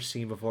I've never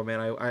seen before, man.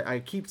 I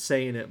keep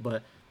saying it,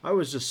 but I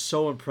was just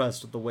so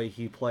impressed with the way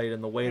he played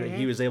and the way that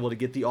he was able to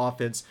get the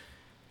offense.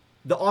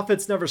 The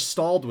offense never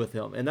stalled with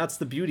him, and that's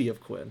the beauty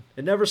of Quinn.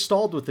 It never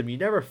stalled with him. You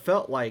never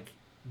felt like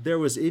there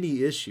was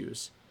any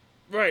issues.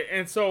 Right,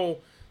 and so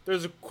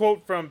there's a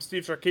quote from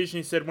Steve Sarkisian.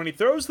 He said, when he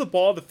throws the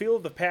ball, the feel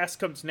of the pass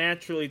comes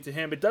naturally to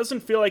him. It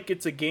doesn't feel like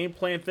it's a game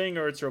plan thing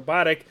or it's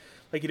robotic,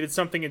 like he did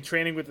something in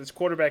training with his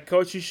quarterback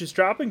coach. He's just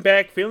dropping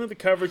back, feeling the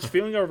coverage,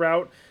 feeling a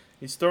route.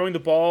 He's throwing the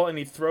ball, and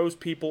he throws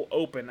people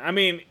open. I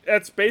mean,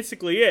 that's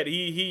basically it.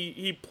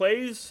 He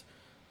plays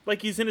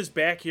like he's in his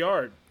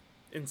backyard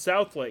in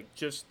Southlake,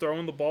 just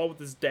throwing the ball with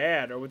his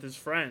dad or with his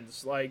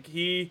friends. Like,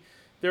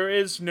 there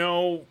is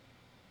no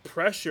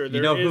pressure.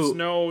 There is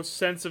no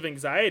sense of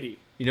anxiety.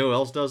 You know who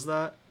else does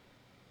that?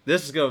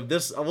 This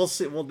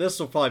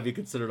will probably be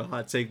considered a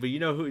hot take, but you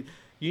know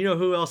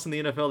who else in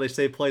the NFL they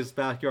say plays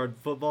backyard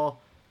football?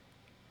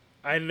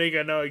 I think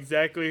I know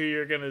exactly who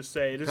you're gonna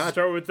say. Just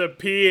start with the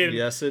P and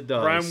yes, it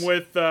does.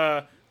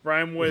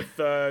 Rhyme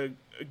with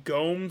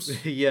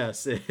Gomes.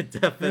 Yes, it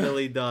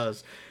definitely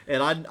does.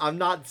 And I'm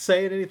not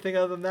saying anything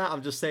other than that.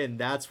 I'm just saying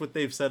that's what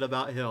they've said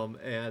about him,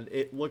 and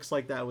it looks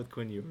like that with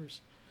Quinn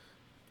Ewers.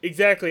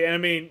 Exactly, and I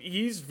mean,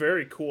 he's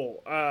very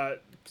cool.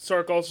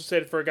 Sark also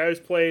said for a guy who's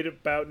played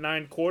about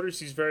 9 quarters,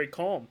 he's very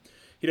calm.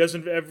 He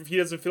doesn't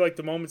feel like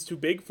the moment's too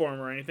big for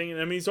him or anything. And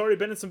I mean, he's already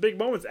been in some big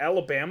moments.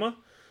 Alabama.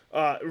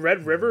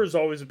 Red River is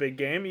always a big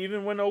game,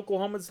 even when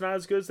Oklahoma's not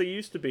as good as they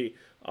used to be.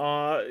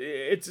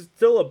 It's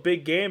still a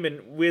big game,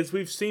 and as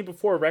we've seen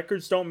before,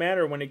 records don't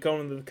matter when it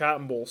comes into the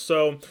Cotton Bowl.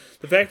 So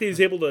the fact that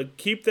he's able to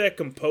keep that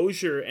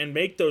composure and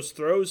make those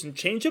throws and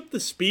change up the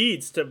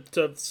speeds to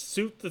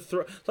suit the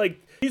throw,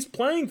 like he's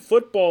playing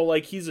football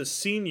like he's a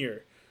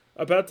senior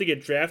about to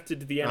get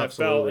drafted to the NFL,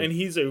 Absolutely. and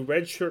he's a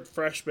redshirt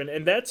freshman,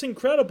 and that's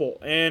incredible.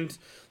 And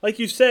like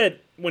you said,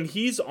 when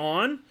he's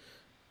on,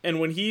 And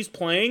when he's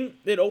playing,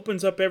 it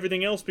opens up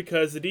everything else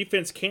because the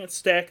defense can't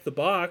stack the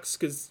box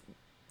because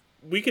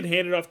we could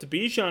hand it off to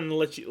Bijan and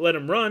let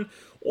him run,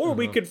 or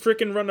we could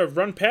freaking run a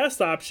run pass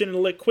option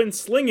and let Quinn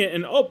sling it,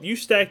 and you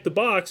stack the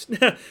box.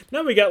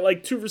 Now we got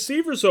like 2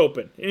 receivers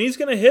open, and he's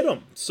gonna hit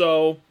them.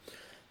 So,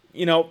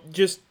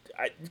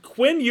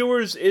 Quinn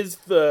Ewers is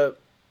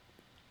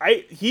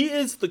he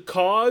is the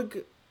cog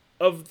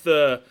of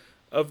the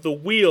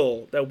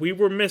wheel that we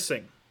were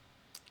missing.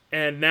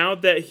 And now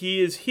that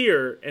he is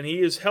here and he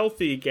is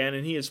healthy again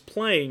and he is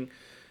playing,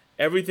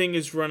 everything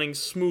is running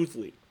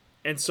smoothly.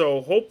 And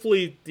so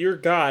hopefully, dear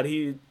God,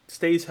 he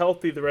stays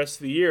healthy the rest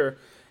of the year.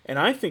 And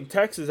I think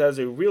Texas has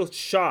a real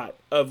shot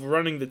of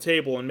running the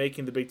table and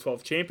making the Big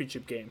 12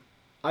 championship game.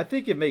 I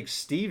think it makes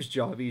Steve's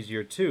job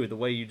easier too, the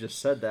way you just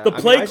said that.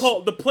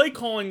 The play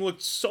calling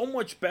looks so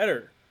much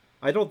better.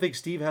 I don't think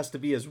Steve has to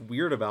be as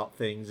weird about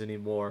things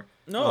anymore.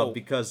 No.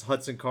 Because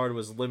Hudson Card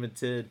was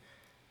limited.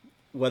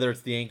 Whether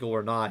it's the ankle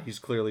or not, he's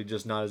clearly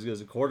just not as good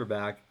as a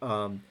quarterback.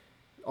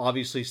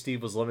 Obviously,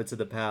 Steve was limited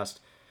the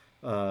past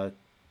 3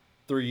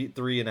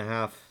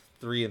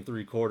 and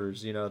 3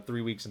 quarters.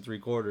 3 weeks and 3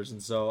 quarters, and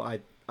so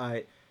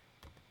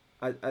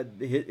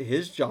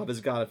his job has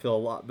got to feel a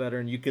lot better.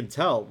 And you can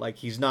tell, like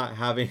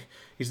the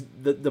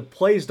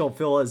plays don't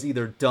feel as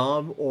either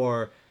dumb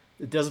or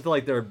it doesn't feel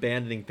like they're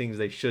abandoning things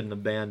they shouldn't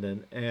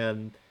abandon,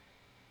 and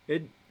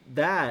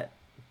that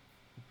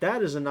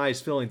is a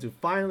nice feeling to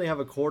finally have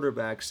a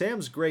quarterback.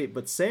 Sam's great,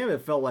 but Sam, it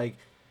felt like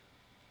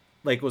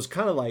was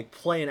kind of like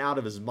playing out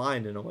of his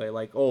mind in a way.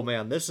 Like, oh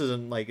man, this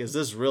isn't like, is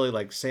this really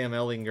like Sam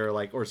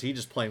Ehlinger? Or is he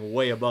just playing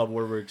way above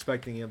where we're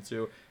expecting him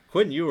to?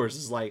 Quinn Ewers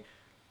is like,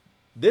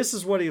 this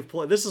is what he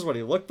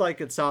looked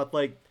like at South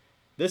Lake.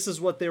 This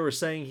is what they were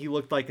saying he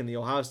looked like in the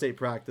Ohio State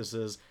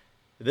practices.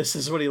 This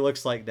is what he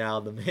looks like now.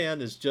 The man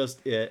is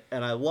just it.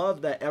 And I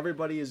love that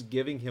everybody is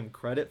giving him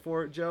credit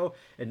for it, Joe,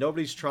 and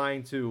nobody's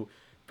trying to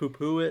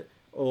poo-poo it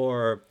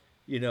or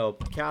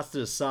cast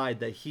it aside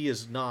that he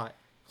is not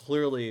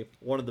clearly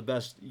one of the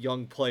best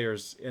young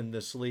players in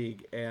this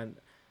league. And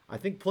I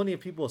think plenty of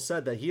people have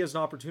said that he has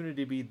an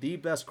opportunity to be the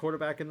best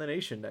quarterback in the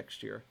nation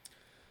next year.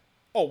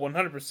 Oh,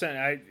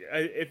 100%.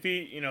 If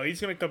he's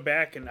going to come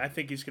back, and I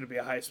think he's going to be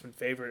a Heisman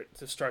favorite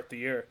to start the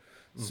year.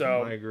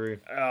 So I agree.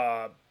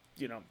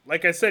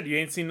 Like I said, you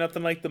ain't seen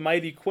nothing like the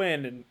mighty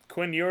Quinn, and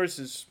Quinn Ewers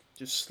is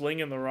just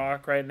slinging the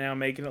rock right now,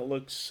 making it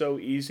look so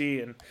easy.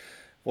 And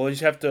we'll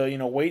just have to,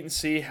 wait and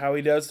see how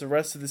he does the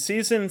rest of the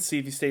season, see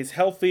if he stays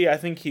healthy. I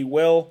think he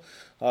will.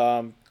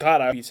 I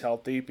hope he's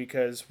healthy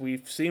because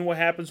we've seen what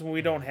happens when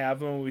we don't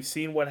have him, and we've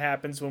seen what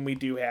happens when we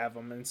do have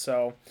him. And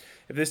so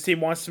if this team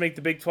wants to make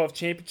the Big 12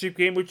 championship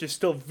game, which is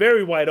still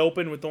very wide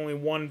open with only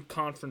one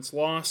conference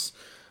loss,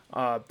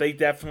 they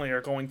definitely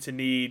are going to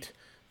need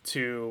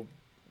to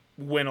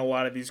win a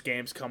lot of these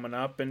games coming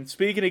up. And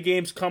speaking of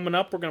games coming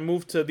up, we're going to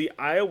move to the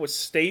Iowa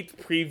State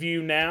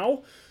preview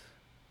now.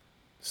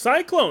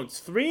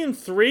 Cyclones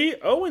 3-3,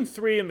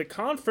 0-3 in the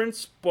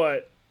conference,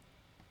 but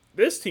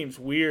this team's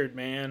weird,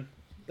 man.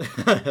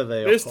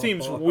 This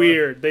team's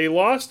weird. They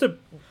lost to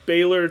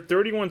Baylor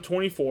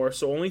 31-24,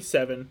 so only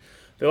 7.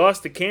 They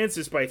lost to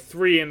Kansas by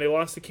 3, and they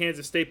lost to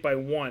Kansas State by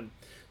 1.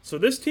 So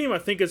this team, I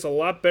think, is a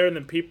lot better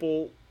than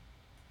people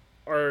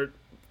are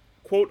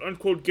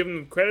quote-unquote giving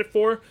them credit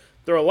for.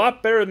 They're a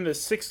lot better than the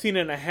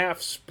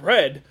 16.5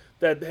 spread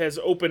that has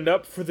opened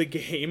up for the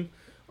game.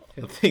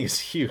 The thing is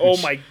huge. Oh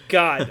my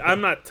God.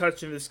 I'm not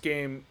touching this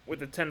game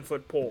with a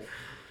 10-foot pole.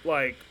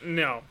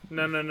 No.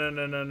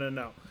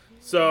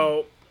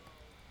 So,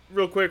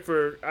 real quick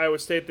for Iowa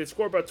State, they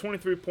score about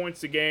 23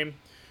 points a game,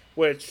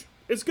 which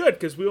is good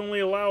because we only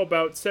allow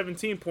about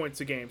 17 points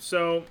a game.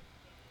 So,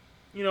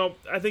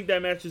 I think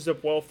that matches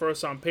up well for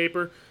us on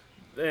paper.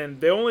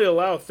 And they only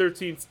allow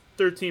 13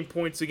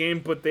 points a game,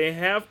 but they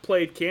have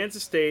played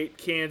Kansas State,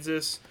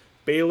 Kansas,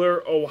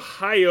 Baylor,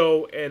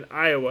 Ohio, and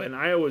Iowa. And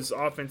Iowa's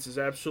offense is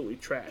absolutely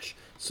trash.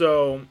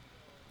 So,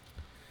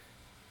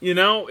 it's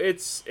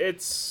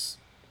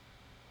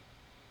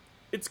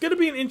going to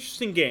be an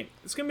interesting game.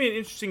 It's going to be an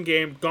interesting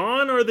game.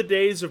 Gone are the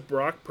days of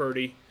Brock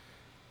Purdy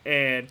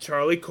and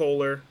Charlie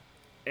Kohler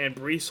and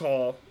Breece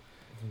Hall.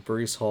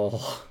 Breece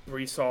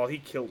Hall, he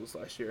killed us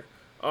last year.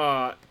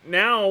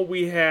 Now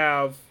we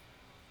have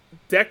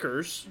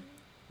Deckers.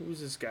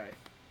 Who's this guy?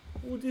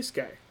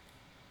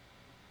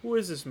 Who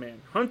is this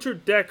man? Hunter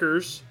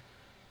Deckers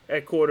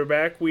at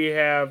quarterback. We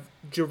have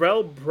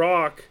Jarrell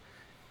Brock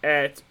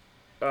at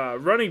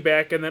running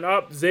back. And then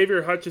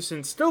Xavier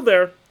Hutchinson still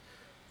there.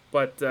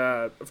 But,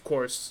 of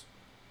course,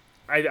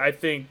 I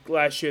think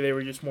last year they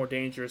were just more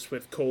dangerous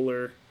with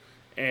Kohler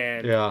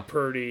and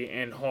Purdy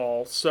and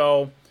Hall.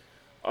 So,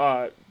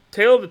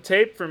 tail of the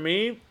tape for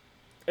me,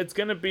 it's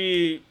going to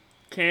be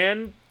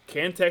can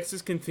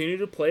Texas continue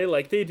to play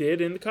like they did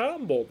in the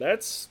Cotton Bowl?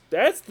 That's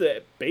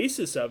the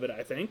basis of it,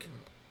 I think.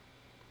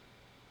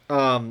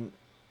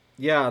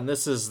 Yeah, and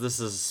this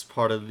is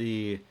part of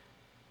the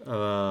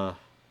guys,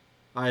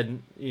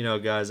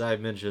 I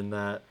mentioned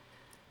that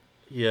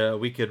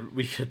we could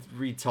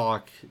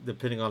re-talk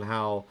depending on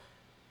how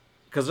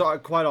Because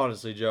quite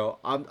honestly, Joe,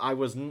 I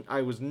was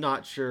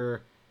not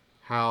sure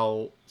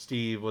how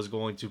Steve was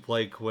going to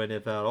play Quinn,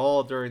 if at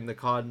all, during the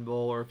Cotton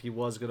Bowl, or if he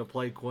was going to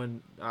play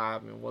Quinn. I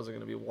mean, it wasn't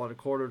going to be 1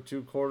 quarter,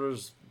 2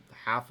 quarters,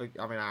 I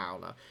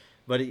don't know.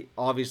 But he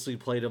obviously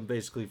played him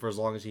basically for as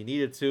long as he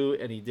needed to,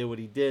 and he did what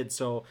he did.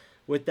 So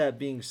with that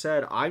being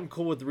said, I'm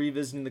cool with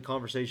revisiting the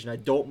conversation. I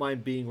don't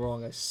mind being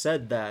wrong. I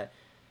said that.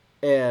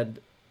 And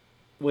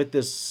with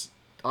this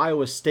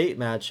Iowa State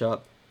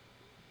matchup,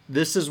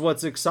 this is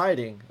what's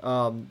exciting.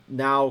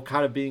 Now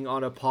kind of being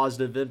on a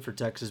positive end for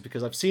Texas,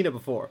 because I've seen it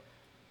before.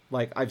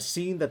 Like, I've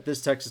seen that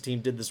this Texas team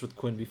did this with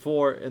Quinn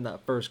before in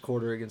that first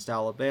quarter against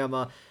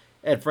Alabama,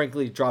 and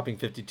frankly, dropping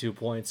 52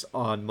 points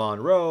on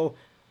Monroe.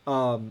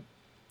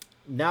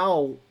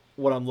 Now,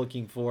 what I'm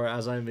looking for,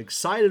 as I'm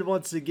excited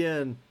once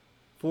again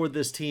for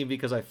this team,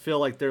 because I feel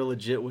like they're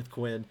legit with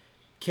Quinn,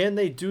 can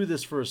they do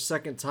this for a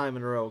second time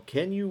in a row?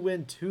 Can you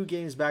win 2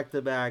 games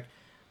back-to-back,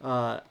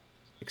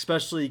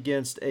 especially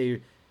against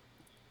a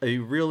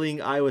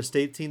reeling Iowa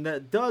State team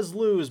that does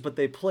lose, but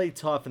they play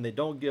tough and they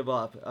don't give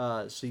up.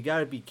 So you got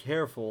to be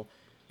careful.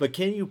 But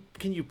can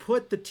you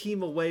put the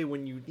team away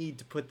when you need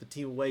to put the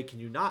team away? Can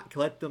you not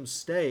let them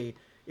stay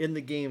in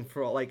the game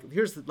for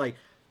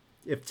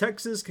if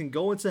Texas can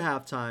go into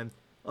halftime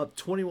up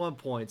 21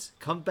 points,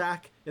 come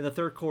back in the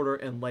third quarter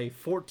and lay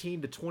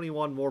 14 to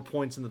 21 more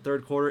points in the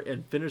third quarter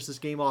and finish this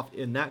game off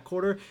in that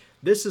quarter,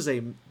 this is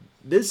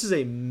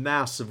a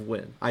massive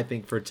win, I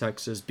think, for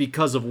Texas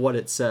because of what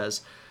it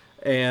says.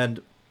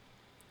 And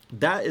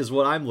that is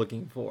what I'm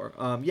looking for.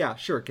 Yeah,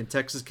 sure. Can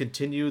Texas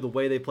continue the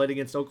way they played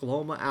against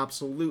Oklahoma?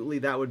 Absolutely.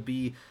 That would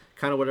be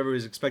kind of what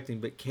everybody's expecting.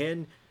 But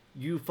can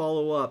you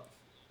follow up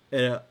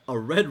a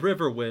Red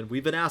River win?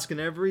 We've been asking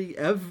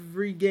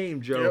every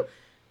game, Joe.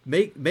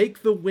 Yep.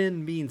 Make the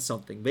win mean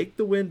something. Make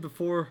the win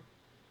before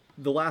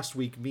the last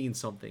week mean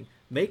something.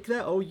 Make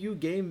that OU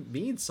game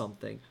mean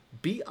something.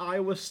 Beat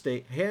Iowa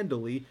State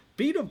handily.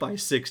 Beat them by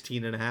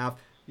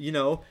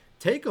 16.5.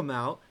 Take them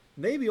out.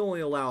 Maybe only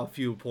allow a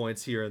few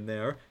points here and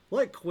there.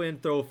 Let Quinn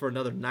throw for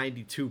another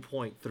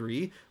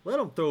 92.3. Let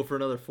him throw for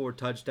another 4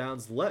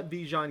 touchdowns. Let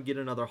Bijan get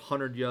another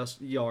 100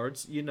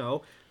 yards.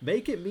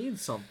 Make it mean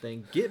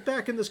something. Get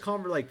back in this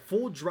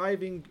full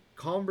driving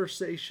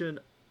conversation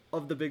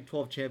of the Big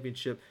 12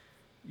 championship.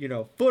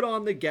 Foot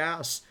on the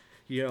gas.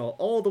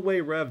 All the way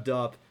revved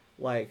up.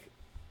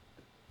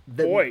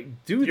 Boy,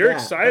 you're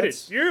excited.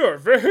 You are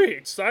very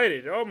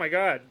excited. Oh my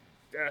God.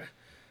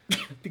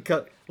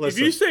 Because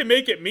listen, if you say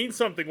make it mean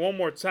something one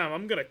more time,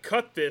 I'm gonna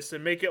cut this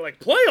and make it like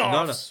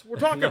playoffs. No. We're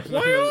talking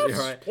playoffs. You're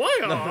right.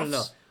 Playoffs.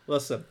 No.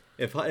 Listen,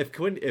 if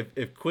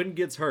Quinn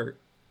gets hurt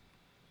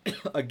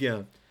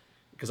again,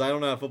 because I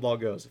don't know how football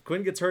goes. If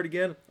Quinn gets hurt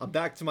again, I'm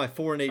back to my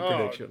 4-8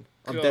 prediction.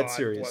 I'm dead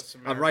serious.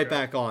 I'm right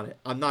back on it.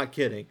 I'm not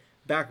kidding.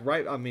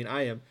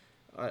 I am.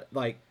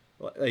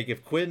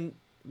 If Quinn.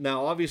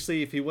 Now,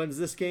 obviously, if he wins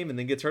this game and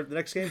then gets hurt the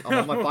next game, I'm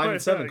on my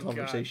 5-7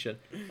 conversation.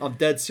 God. I'm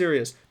dead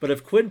serious. But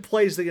if Quinn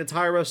plays the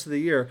entire rest of the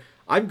year,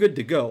 I'm good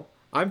to go.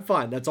 I'm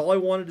fine. That's all I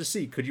wanted to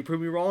see. Could you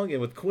prove me wrong? And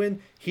with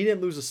Quinn, he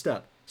didn't lose a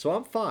step. So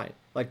I'm fine.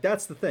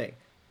 That's the thing.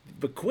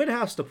 But Quinn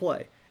has to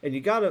play. And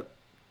you got to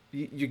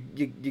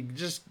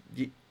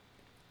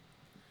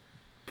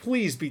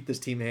please beat this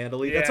team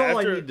handily. That's all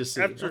I need to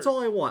see. That's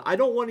all I want. I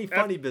don't want any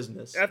funny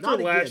business. After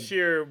last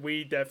year,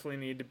 we definitely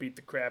need to beat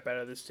the crap out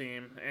of this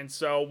team. And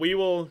so we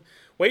will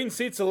wait and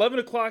see. It's 11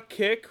 o'clock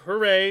kick.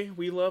 Hooray.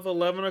 We love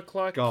 11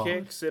 o'clock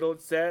kicks.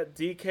 It's at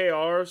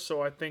DKR,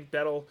 so I think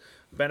that'll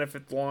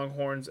benefit the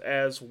Longhorns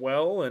as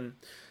well. And,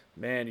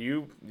 man,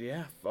 you're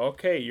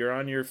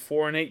on your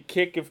 4-8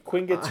 kick if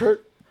Quinn gets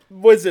hurt.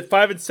 Was it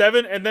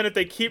 5-7? And then if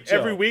they keep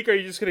every week, are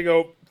you just gonna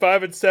go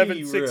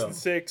 5-7,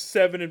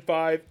 6-6,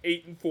 7-5,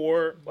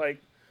 8-4?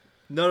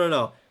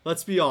 No.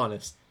 Let's be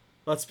honest.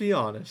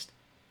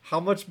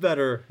 How much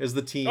better is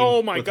the team?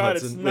 Oh my God,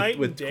 Hudson, it's night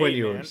and day, Quinn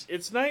Ewers? Man.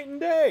 It's night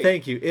and day.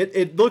 Thank you.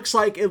 It looks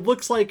like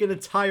an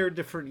entire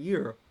different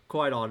year.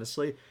 Quite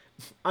honestly,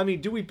 I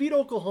mean, do we beat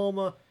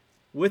Oklahoma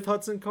with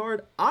Hudson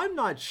Card? I'm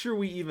not sure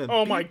we even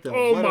beat them.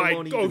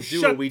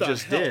 Do what we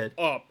just did.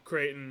 Up,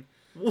 Creighton.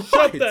 What?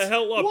 Shut the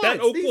hell up. What?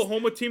 That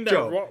Oklahoma team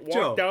that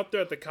walked out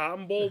there at the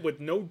Cotton Bowl with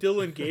no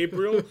Dylan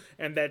Gabriel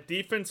and that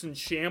defense in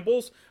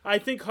shambles, I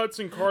think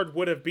Hudson Card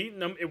would have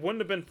beaten them. It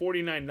wouldn't have been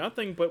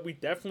 49-0, but we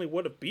definitely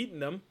would have beaten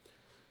them.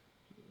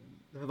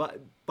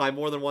 By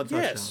more than one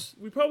touchdown? Yes.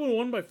 We probably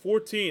won by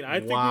 14. I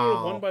think we would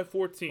have won by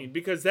 14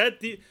 because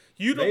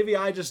maybe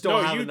I just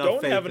don't have enough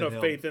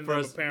faith in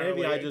them,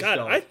 apparently. Maybe I just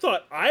don't. I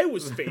thought I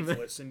was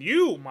faithless, and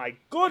you, my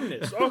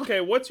goodness. Okay,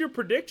 what's your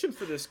prediction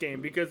for this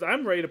game? Because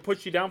I'm ready to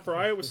put you down for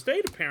Iowa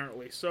State,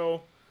 apparently.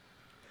 So,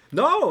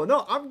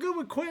 No, I'm good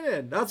with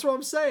Quinnen. That's what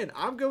I'm saying.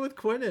 I'm good with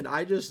Quinnen.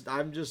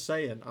 I'm just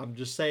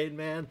saying,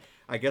 man.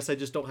 I guess I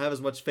just don't have as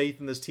much faith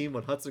in this team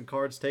when Hudson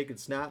Card's taking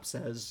snaps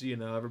as,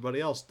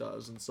 everybody else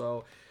does. And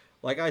so,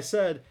 like I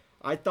said,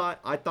 I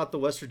thought the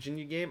West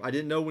Virginia game, I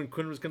didn't know when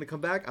Quinn was going to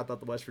come back. I thought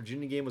the West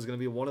Virginia game was going to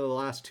be one of the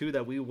last 2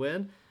 that we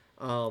win.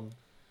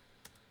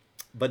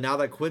 But now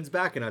that Quinn's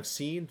back, and I've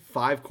seen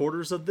 5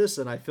 quarters of this,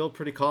 and I feel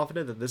pretty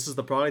confident that this is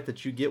the product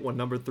that you get when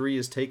number 3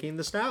 is taking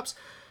the snaps.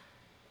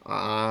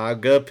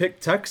 I'm gonna pick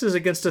Texas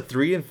against a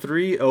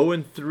 3-3,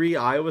 0-3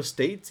 Iowa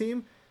State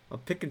team. I'm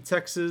picking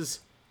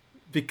Texas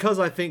because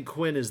I think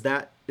Quinn is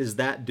that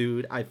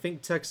dude. I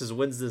think Texas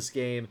wins this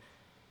game,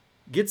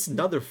 gets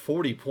another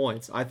 40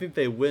 points. I think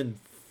they win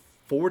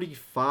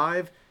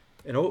 45,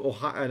 and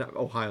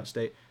Ohio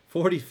State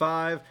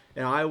 45,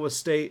 and Iowa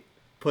State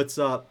puts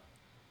up.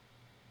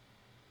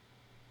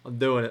 I'm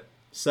doing it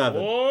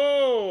 7.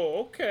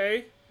 Whoa,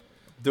 okay.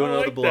 Doing I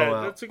another like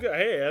blowout.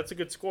 That's a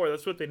good score.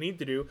 That's what they need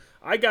to do.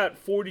 I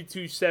got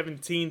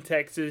 42-17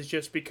 Texas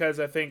just because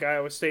I think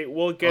Iowa State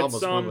will get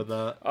Almost some. went with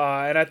that.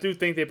 And I do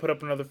think they put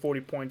up another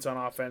 40 points on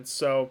offense.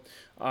 So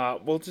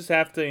we'll just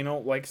have to,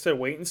 like I said,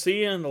 wait and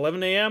see. And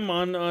 11 a.m.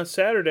 on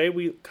Saturday,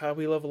 we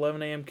love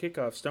 11 a.m.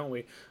 kickoffs, don't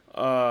we?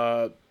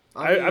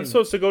 I'm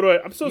supposed to go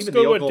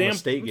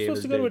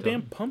to a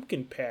damn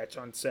pumpkin patch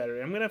on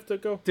Saturday. I'm gonna have to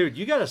go. Dude,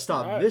 you gotta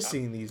stop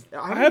missing these.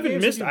 I haven't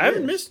missed.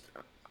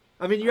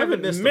 I mean, you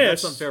haven't missed them.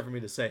 That's unfair for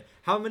me to say.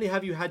 How many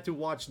have you had to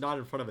watch not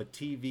in front of a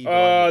TV?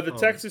 The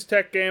Texas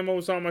Tech game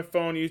was on my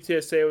phone.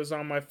 UTSA was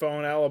on my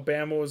phone.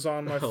 Alabama was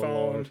on my phone.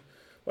 Lord.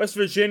 West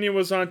Virginia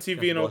was on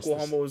TV, and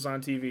Oklahoma was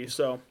on TV.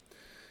 So,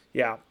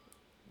 yeah.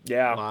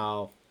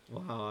 Wow.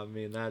 I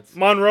mean, that's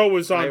Monroe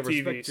was on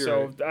TV.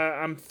 So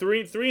I'm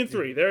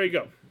 3-3. There you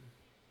go.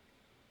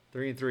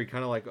 3-3,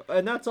 kind of like,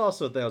 and that's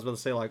also the thing I was about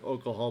to say, like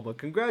Oklahoma.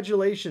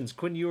 Congratulations,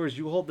 Quinn Ewers.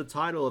 You hold the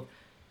title of.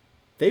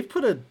 They've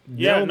put a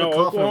nail in the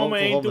coffin Oklahoma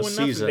of ain't doing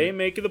season. nothing. They ain't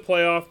making the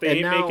playoff. They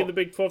ain't now, making the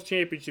Big 12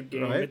 championship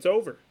game. Right? It's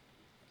over.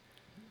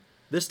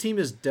 This team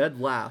is dead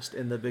last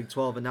in the Big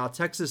 12, and now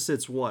Texas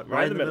sits what?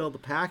 Right in the middle of the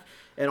pack.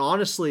 And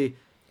honestly,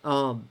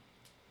 I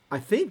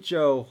think,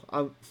 Joe,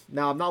 I'm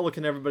not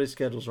looking at everybody's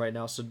schedules right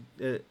now, so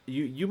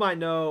you might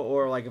know,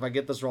 or like if I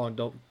get this wrong,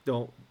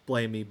 don't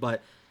blame me.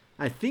 But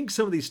I think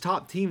some of these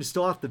top teams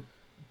still have to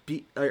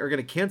are going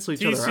to cancel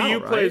each other out.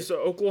 TCU plays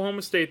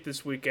Oklahoma State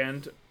this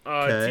weekend.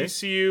 Okay.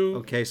 TCU.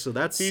 Okay, so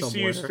that's TCU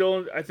somewhere.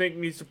 still, I think,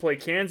 needs to play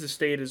Kansas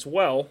State as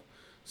well.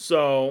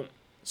 So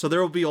there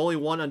will be only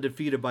one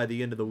undefeated by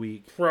the end of the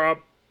week.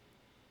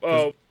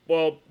 No,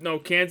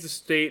 Kansas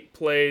State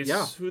plays.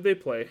 Yeah. Who they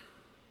play?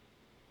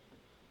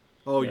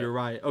 Oh, you're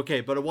right. Okay,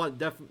 but it won't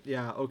definitely.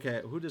 Yeah.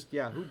 Okay. Who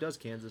does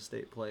Kansas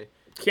State play?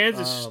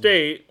 Kansas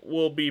State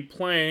will be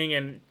playing,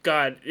 and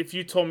God, if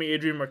you told me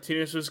Adrian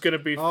Martinez was going to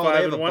be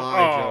 5-1,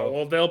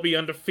 well, they'll be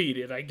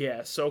undefeated, I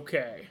guess.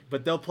 Okay,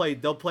 but they'll play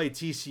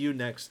TCU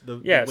next. So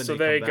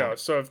there you go.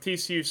 So if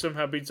TCU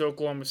somehow beats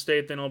Oklahoma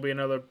State, then it'll be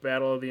another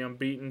battle of the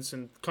unbeatens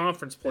in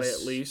conference play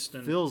at least.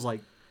 And feels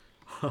like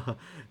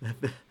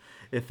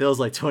it feels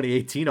like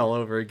 2018 all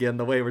over again.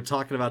 The way we're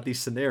talking about these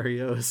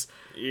scenarios.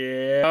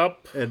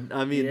 Yep. And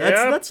I mean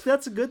that's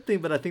a good thing,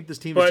 but I think this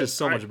team is just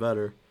so much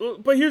better.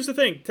 But here's the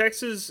thing,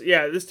 Texas,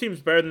 this team's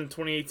better than the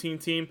 2018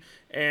 team,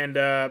 and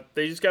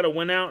they just got to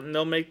win out, and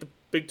they'll make the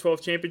Big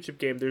 12 championship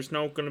game. There's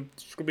gonna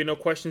be no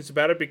questions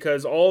about it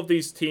because all of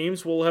these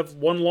teams will have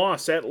one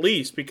loss at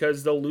least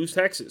because they'll lose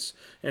Texas,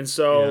 and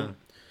so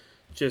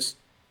just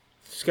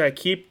gotta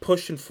keep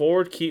pushing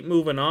forward, keep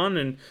moving on,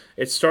 and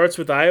it starts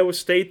with Iowa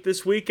State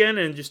this weekend,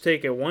 and just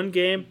take it one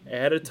game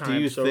at a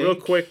time. Real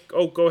quick,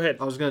 go ahead.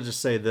 I was gonna just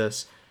say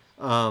this,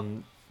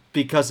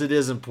 because it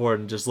is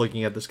important. Just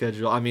looking at the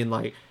schedule, I mean,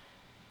 like,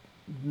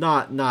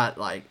 not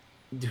like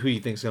who you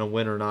think's gonna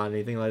win or not,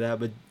 anything like that.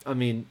 But I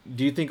mean,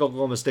 do you think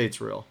Oklahoma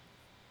State's real?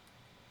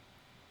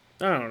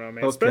 I don't know,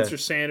 man. Okay. Spencer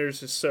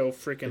Sanders is so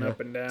freaking up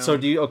and down. So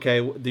do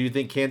you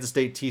think Kansas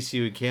State,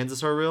 TCU, and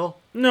Kansas are real?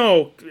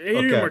 No,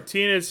 Adrian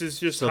Martinez is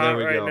just hot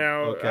right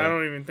now. Okay. I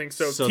don't even think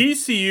so.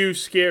 TCU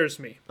scares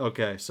me.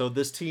 Okay, so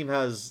this team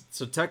has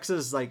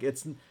Texas, like,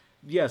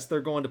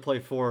 they're going to play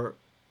four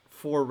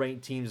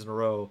ranked teams in a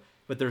row,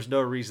 but there's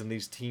no reason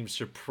these teams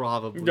should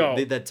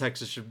that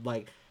Texas should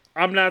like.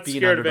 I'm not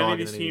scared of any of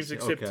these teams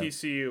except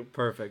TCU.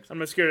 Perfect. I'm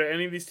not scared of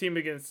any of these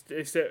teams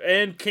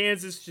and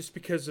Kansas just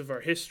because of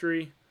our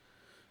history.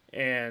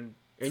 And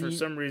for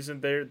some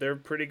reason, they're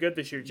pretty good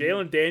this year.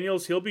 Jalen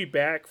Daniels, he'll be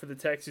back for the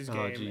Texas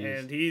game,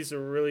 and he's a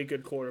really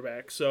good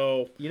quarterback.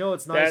 So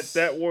it's nice.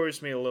 That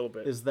worries me a little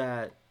bit. Is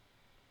that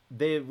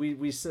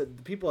we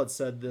said people had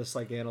said this,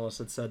 like analysts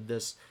had said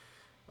this.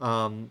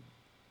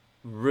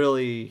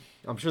 Really,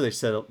 I'm sure they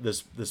said it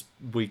this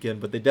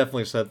weekend, but they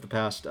definitely said it the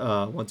past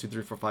 1, 2,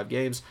 3, 4, 5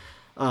 games.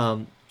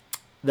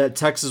 That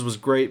Texas was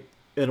great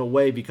in a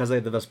way because they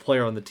had the best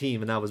player on the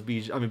team, and that was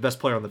best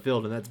player on the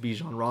field, and that's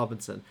Bijan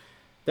Robinson.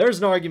 There's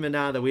an argument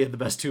now that we have the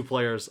best 2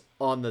 players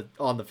on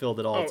the field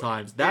at all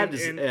times.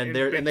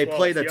 They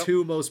play the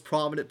 2 most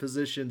prominent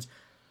positions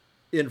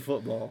in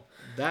football.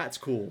 That's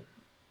cool.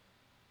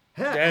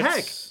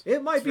 Heck,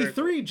 it might be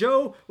 3,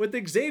 Joe, with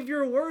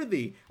Xavier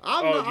Worthy.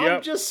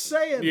 I'm just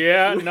saying.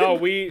 Yeah,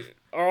 no,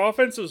 our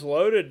offense is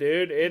loaded,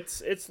 dude.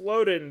 It's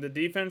loaded, and the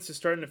defense is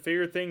starting to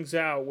figure things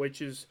out,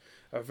 which is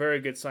a very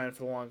good sign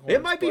for the Longhorns.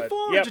 It might be 4.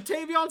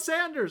 Jatavion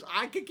Sanders.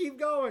 I could keep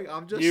going.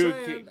 I'm just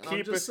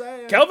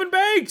saying. Kelvin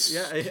Banks.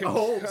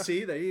 Yeah.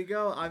 See, there you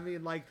go. I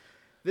mean, like,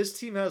 this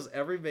team has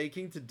every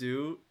making to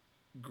do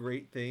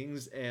great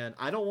things, and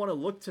I don't want to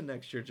look to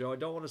next year, Joe. I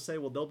don't want to say,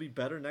 well, they'll be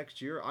better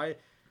next year.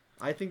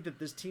 I think that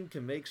this team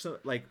can make some,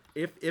 like,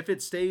 if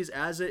it stays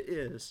as it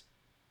is,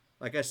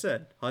 like I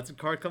said, Hudson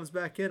Card comes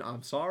back in.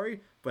 I'm sorry,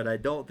 but I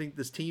don't think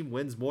this team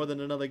wins more than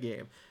another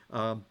game.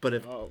 But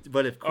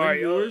if Quinn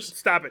Ewers,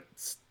 stop it.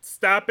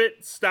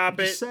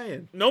 Just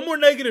saying. No more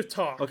negative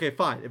talk. Okay,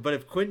 fine. But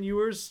if Quinn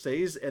Ewers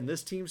stays and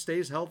this team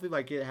stays healthy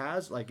like it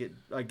has, like it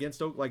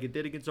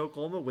did against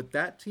Oklahoma with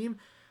that team,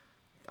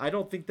 I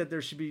don't think that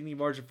there should be any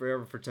margin for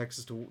error for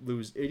Texas to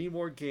lose any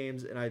more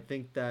games. And I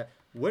think that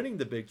winning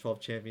the Big 12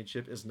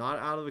 championship is not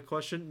out of the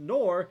question,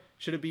 nor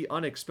should it be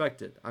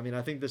unexpected. I mean,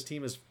 I think this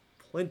team is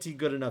plenty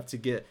good enough to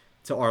get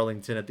to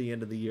Arlington at the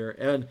end of the year.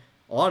 And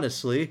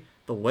honestly,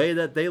 the way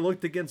that they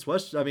looked against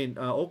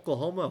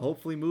Oklahoma,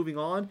 hopefully moving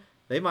on,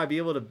 they might be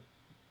able to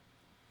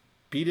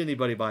beat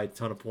anybody by a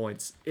ton of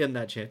points in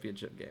that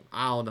championship game.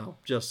 I don't know.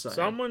 Just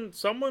saying.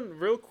 Someone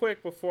real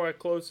quick before I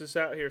close this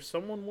out here,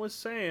 someone was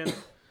saying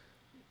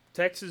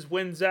Texas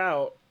wins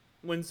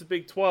the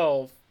Big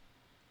 12.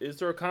 Is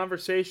there a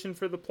conversation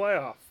for the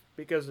playoff?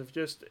 Because of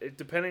just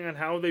depending on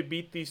how they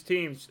beat these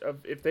teams,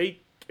 if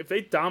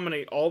they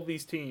dominate all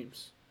these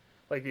teams,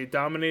 like they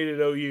dominated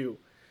OU,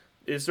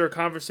 is there a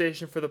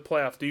conversation for the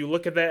playoff? Do you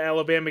look at that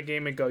Alabama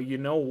game and go, you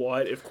know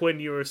what? If Quinn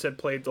Ewers had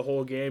played the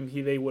whole game,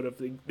 they would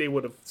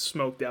have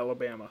smoked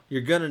Alabama.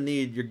 You're gonna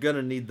need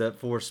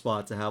that 4th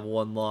spot to have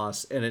one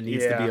loss, and it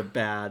needs to be a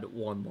bad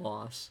one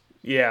loss.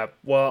 Yeah,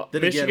 well,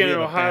 then Michigan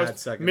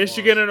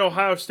and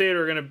Ohio State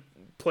are gonna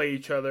play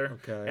each other,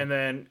 and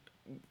then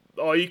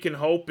all you can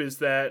hope is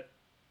that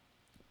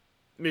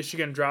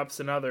Michigan drops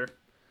another.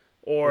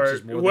 Or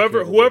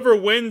whoever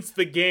wins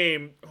the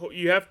game,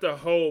 you have to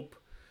hope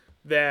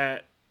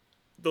that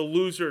the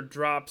loser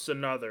drops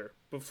another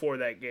before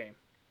that game.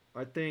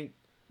 I think,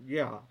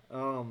 yeah.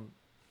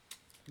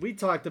 We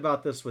talked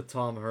about this with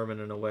Tom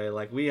Herman in a way.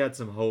 Like, we had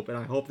some hope, and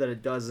I hope that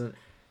it doesn't.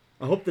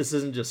 I hope this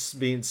isn't just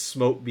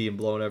smoke being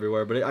blown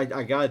everywhere. But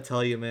I gotta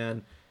tell you,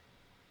 man,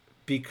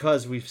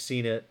 because we've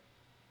seen it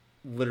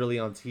literally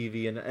on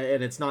TV, and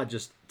it's not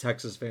just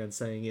Texas fans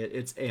saying it;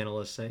 it's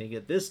analysts saying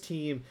it. This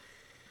team,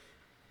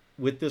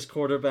 with this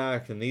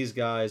quarterback and these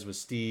guys, with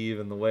Steve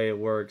and the way it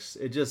works,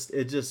 it just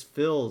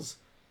feels.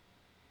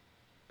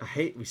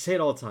 We say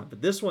it all the time,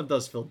 but this one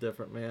does feel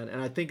different, man.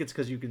 And I think it's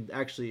because you can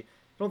actually. I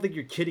don't think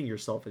you're kidding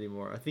yourself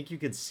anymore. I think you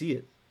can see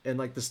it, and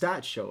like the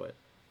stats show it.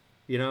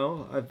 You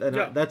know,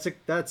 that's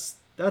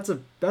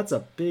a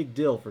big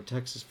deal for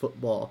Texas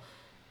football,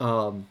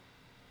 and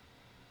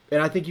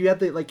I think you have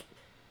to like.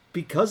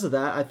 Because of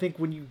that, I think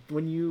when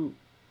you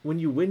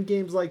win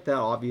games like that,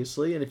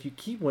 obviously, and if you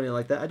keep winning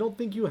like that, I don't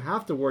think you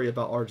have to worry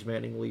about Arch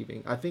Manning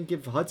leaving. I think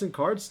if Hudson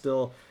Card's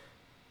still,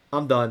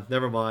 I'm done.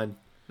 Never mind.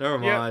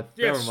 Yeah,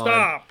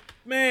 stop.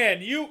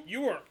 Man, you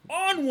were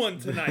on one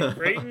tonight,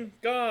 Creighton.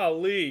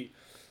 Golly.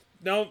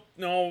 No,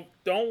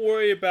 don't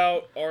worry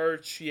about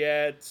Arch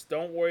yet.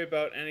 Don't worry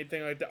about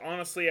anything like that.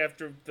 Honestly,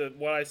 after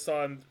what I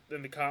saw in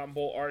the Cotton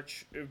Bowl,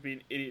 Arch would be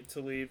an idiot to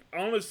leave.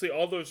 Honestly,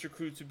 all those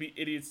recruits would be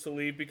idiots to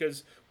leave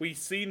because we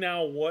see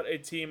now what a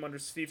team under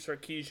Steve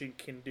Sarkisian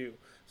can do.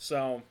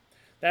 So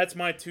that's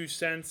my 2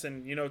 cents.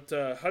 And,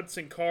 to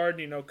Hudson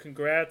Card,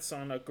 congrats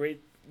on a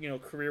great,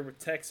 career with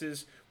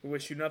Texas. We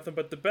wish you nothing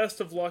but the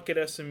best of luck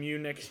at SMU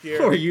next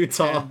year. Or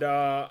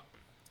Utah.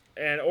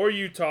 Or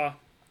Utah.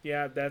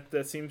 Yeah,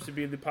 that seems to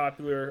be the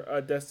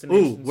popular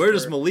destination. Ooh, where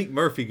does Malik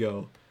Murphy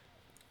go?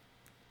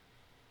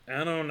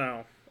 I don't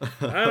know.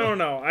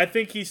 I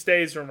think he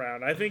stays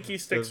around. I think he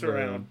sticks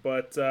around,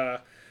 but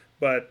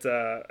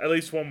at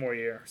least one more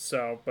year.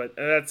 So, but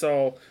that's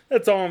all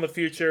in the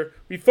future.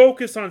 We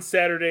focus on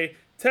Saturday,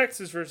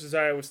 Texas versus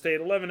Iowa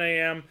State, 11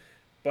 a.m.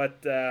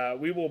 But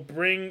we will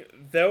bring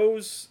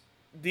those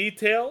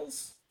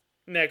details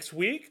next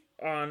week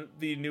on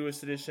the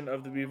newest edition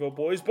of the Bevo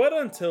Boys. But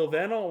until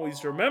then,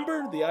 always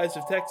remember, the eyes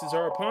of Texas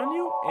are upon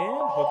you,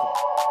 and hook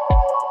 'em.